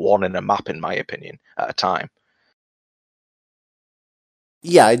more than one in a map, in my opinion, at a time.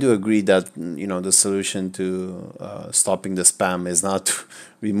 Yeah, I do agree that the solution to stopping the spam is not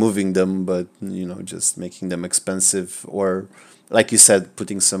removing them, but just making them expensive, or like you said,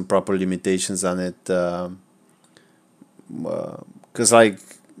 putting some proper limitations on it. Because I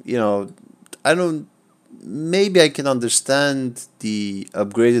don't. Maybe I can understand the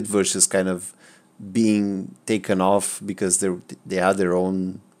upgraded versions kind of being taken off because they had their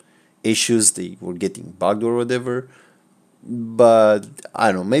own issues. They were getting bugged or whatever. But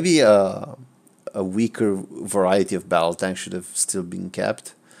I don't know. Maybe a weaker variety of battle tanks should have still been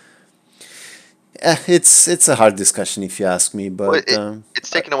kept. It's a hard discussion if you ask me. But it's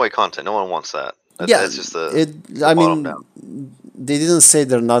taking away content. No one wants that. That's just they didn't say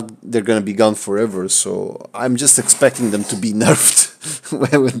they're going to be gone forever. So I'm just expecting them to be nerfed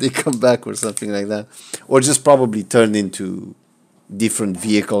when they come back or something like that, or just probably turned into different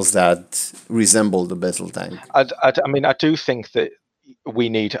vehicles that resemble the battle tank. I do think that we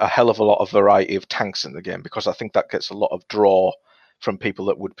need a hell of a lot of variety of tanks in the game, because I think that gets a lot of draw from people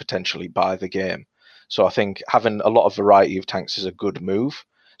that would potentially buy the game. So I think having a lot of variety of tanks is a good move.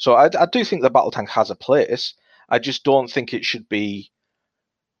 So I do think the battle tank has a place. I just don't think it should be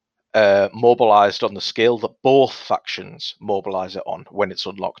mobilized on the scale that both factions mobilize it on when it's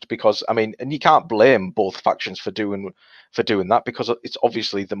unlocked. Because I mean, and you can't blame both factions for doing that, because it's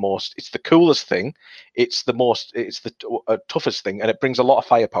obviously it's the coolest thing, it's the toughest thing, and it brings a lot of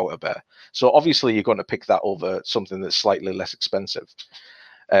firepower to bear. So obviously you're going to pick that over something that's slightly less expensive.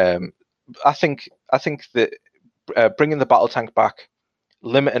 I think that bringing the battle tank back,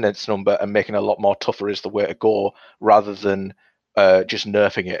 limiting its number, and making it a lot more tougher is the way to go, rather than just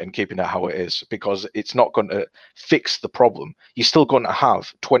nerfing it and keeping it how it is, because it's not going to fix the problem. You're still going to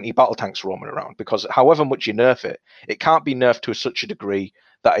have 20 battle tanks roaming around, because however much you nerf it, it can't be nerfed to such a degree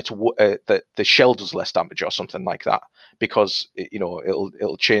that it's that the shell does less damage or something like that, because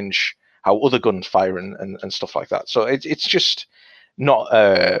it'll change how other guns fire and stuff like that. So it's just not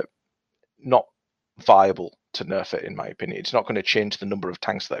viable to nerf it, in my opinion. It's not going to change the number of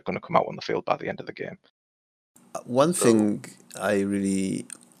tanks that are going to come out on the field by the end of the game. One thing I really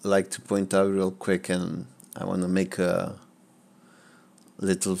like to point out real quick, and I want to make a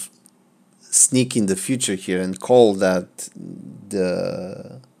little sneak in the future here and call that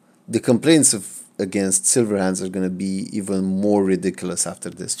the complaints against Silverhands are going to be even more ridiculous after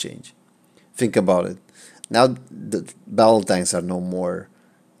this change. Think about it. Now the battle tanks are no more.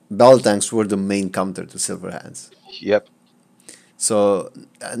 Battle tanks were the main counter to Silverhands. Yep. So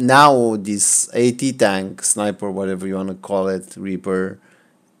now this AT tank, sniper, whatever you want to call it, Reaper,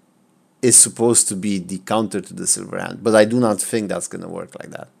 is supposed to be the counter to the Silverhand. But I do not think that's going to work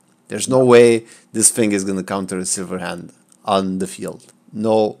like that. There's no way this thing is going to counter a Silverhand on the field.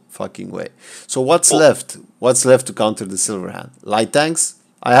 No fucking way. So what's left? What's left to counter the Silverhand? Light tanks?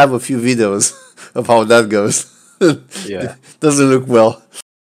 I have a few videos of how that goes. Yeah. Doesn't look well.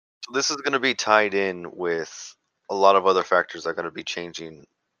 So this is going to be tied in with a lot of other factors that are going to be changing.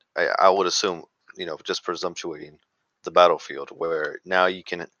 I would assume, just presumptuating the battlefield, where now you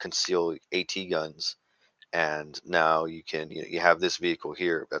can conceal AT guns, and now you can you have this vehicle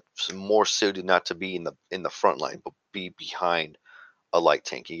here that's more suited not to be in the front line, but be behind a light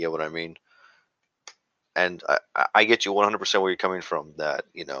tank. You get what I mean? And I get you 100% where you're coming from. That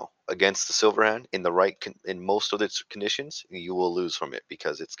against the Silverhand in most of its conditions, you will lose from it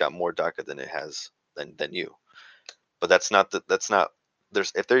because it's got more DACA than it has than you. But that's not.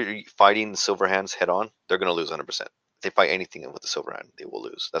 If they're fighting the Silverhands head on, they're gonna lose 100%. If they fight anything with the Silverhand, they will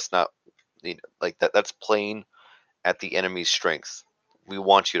lose. That's not like that. That's playing at the enemy's strength. We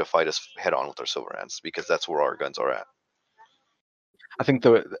want you to fight us head on with our Silverhands because that's where our guns are at. I think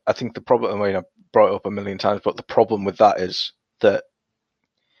the problem, I mean, I brought it up a million times, but the problem with that is that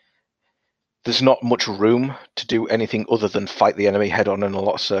there's not much room to do anything other than fight the enemy head on in a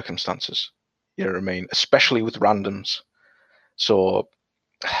lot of circumstances. You know what I mean? Especially with randoms. So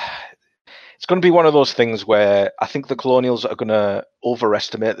it's going to be one of those things where I think the Colonials are going to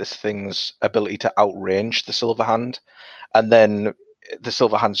overestimate this thing's ability to outrange the Silverhand, and then the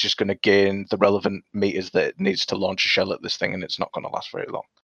Silverhand's just going to gain the relevant meters that it needs to launch a shell at this thing, and it's not going to last very long.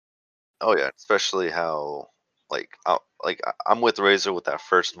 Oh yeah, especially how I'm with Razor with that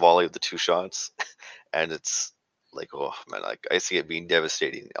first volley of the 2 shots, and it's like, oh man, like I see it being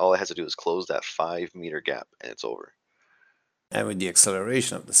devastating. All it has to do is close that 5-meter gap, and it's over. And with the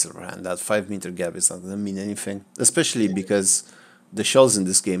acceleration of the Silverhand, that 5-meter gap is not going to mean anything, especially because the shells in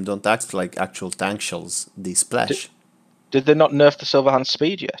this game don't act like actual tank shells; they splash. Did they not nerf the Silverhand's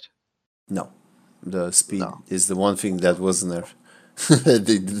speed yet? No, the speed is the one thing that wasn't nerfed.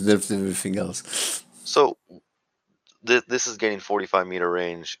 They nerfed everything else. So this is getting 45-meter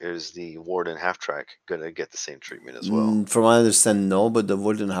range. Is the Warden half-track going to get the same treatment as well? From what I understand, no, but the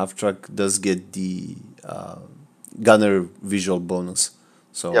Warden half-track does get the gunner visual bonus.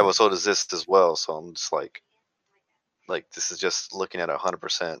 So yeah, but so does this as well. So I'm just like this is just looking at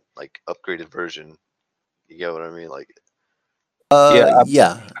 100% like upgraded version. You get what I mean? Like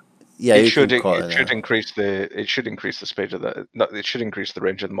yeah. It should increase the speed of the. No, it should increase the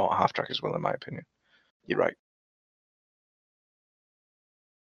range of the mortar half track as well, in my opinion. You're right.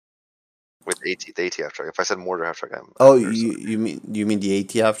 With the AT half track. If I said mortar half track, you mean the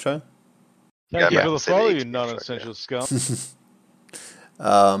AT half track? Thank you for the follow, you non-essential scum.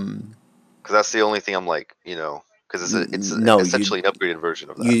 Because that's the only thing I'm like, because it's essentially an upgraded version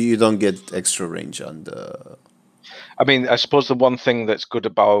of that. You don't get extra range on the. I mean, I suppose the one thing that's good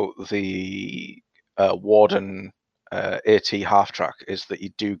about the Warden AT half track is that you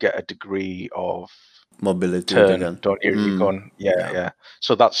do get a degree of mobility turn, don't you? Your gun, yeah.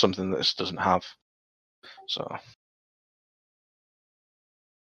 So that's something that this doesn't have. So.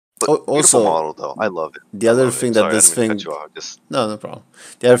 But also, model though, I love it. The other thing that this thing, no problem.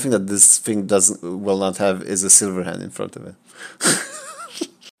 The other thing that this thing will not have is a Silverhand in front of it.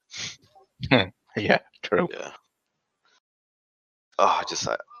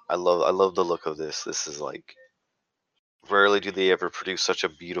 I love the look of this. This is like, rarely do they ever produce such a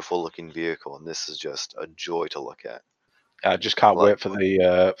beautiful looking vehicle, and this is just a joy to look at. I just can't wait for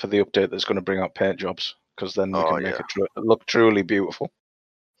the update that's going to bring out paint jobs, because then we can make it look truly beautiful.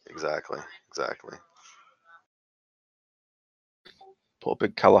 Exactly. Put a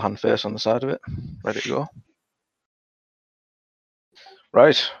big Callahan face on the side of it, ready to go.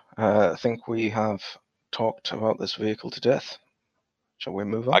 Right, I think we have talked about this vehicle to death. Shall we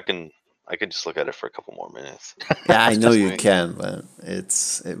move on? I can just look at it for a couple more minutes. Yeah, I know you can, but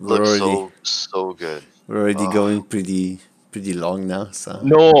we're already so good. We're already going pretty long now. So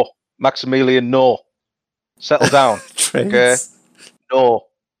no, Maximilian, no. Settle down. Okay. No,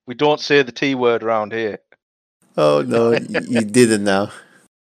 we don't say the T word around here. Oh no, you did it now.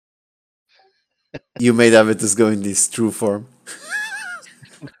 You made Avitus go in this true form.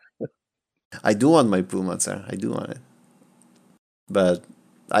 I do want my Puma, sir. I do want it, but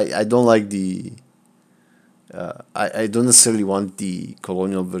I don't like the. I don't necessarily want the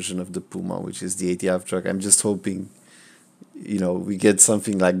colonial version of the Puma, which is the ATF truck. I'm just hoping, we get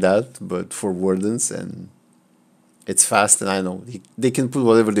something like that, but for Wardens, and it's fast, and I know they can put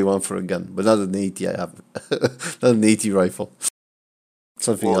whatever they want for a gun, but not an 80. I have not an 80 rifle.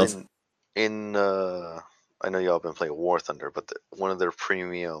 Something else. I know y'all been playing War Thunder, but one of their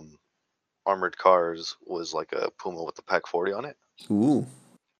premium armored cars was like a Puma with the Pac 40 on it. Ooh.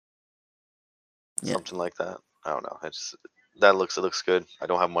 Yeah. Something like that. I don't know. It looks good. I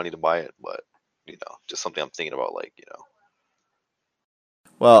don't have money to buy it, but just something I'm thinking about,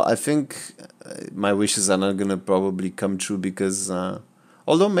 Well, I think my wishes are not gonna probably come true because,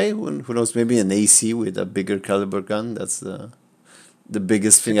 although who knows, maybe an AC with a bigger caliber gun. That's the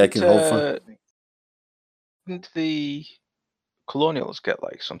biggest thing I can hope for. Didn't the Colonials get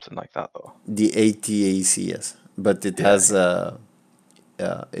something like that though? The 80 AC, yes, but it has a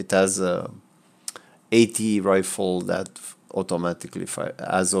 80 rifle that automatically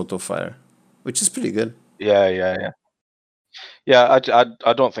has auto fire, which is pretty good. Yeah.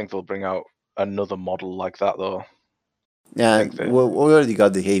 I don't think they'll bring out another model like that though. Yeah, we already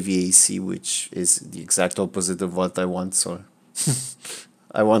got the heavy AC, which is the exact opposite of what I want. So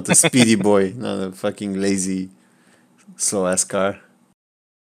I want a speedy boy, not a fucking lazy, slow ass car.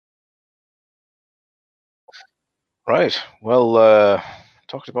 Right. Well,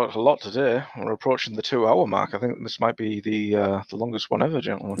 talked about a lot today. We're approaching the 2-hour mark. I think this might be the longest one ever,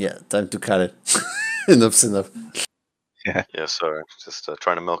 gentlemen. Yeah, time to cut it. Enough's enough. Yeah. Yeah, sorry. Just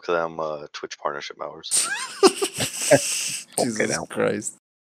trying to milk them Twitch partnership hours. Jesus Christ.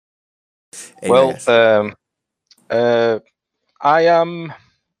 Anyways. Well, I am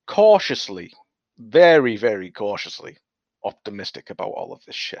cautiously, very, very cautiously optimistic about all of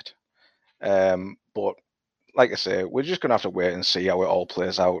this shit. But like I say, we're just gonna have to wait and see how it all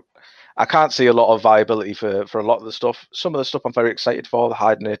plays out. I can't see a lot of viability for a lot of the stuff. Some of the stuff I'm very excited for, the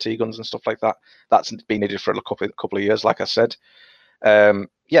hide and AT guns and stuff like that. That's been needed for a couple of years, like I said.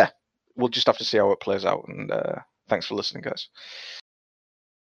 Yeah, we'll just have to see how it plays out. And thanks for listening, guys.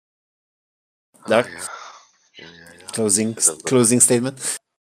 Yeah. Closing statement.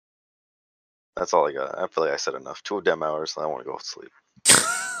 That's all I got. I feel like I said enough. 2 damn hours, and I want to go to sleep.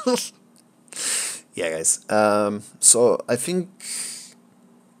 Yeah, guys. So I think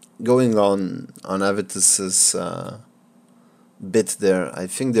going on Avitus's bit there, I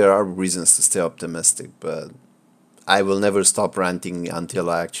think there are reasons to stay optimistic, but I will never stop ranting until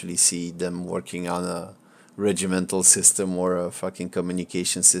I actually see them working on a regimental system or a fucking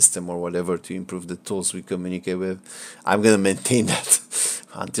communication system or whatever to improve the tools we communicate with. I'm gonna maintain that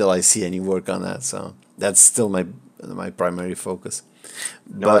until I see any work on that. So that's still my primary focus.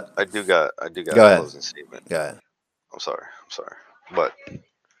 But I do got a closing statement. Go ahead. I'm sorry, but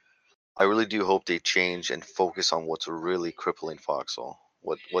I really do hope they change and focus on what's really crippling Foxhole.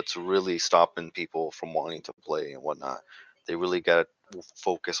 What's really stopping people from wanting to play and whatnot. They really got to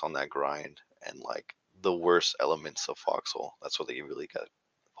focus on that grind and the worst elements of Foxhole. That's what they really got.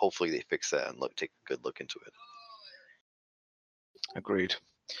 Hopefully they fix that and take a good look into it. Agreed.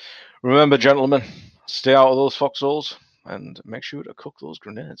 Remember, gentlemen, stay out of those foxholes and make sure to cook those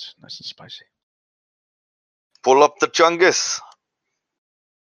grenades nice and spicy. Pull up the chungus.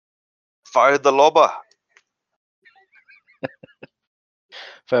 Fire the lobber.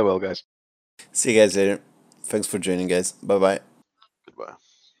 Farewell, guys. See you guys later. Thanks for joining, guys. Bye-bye. Goodbye.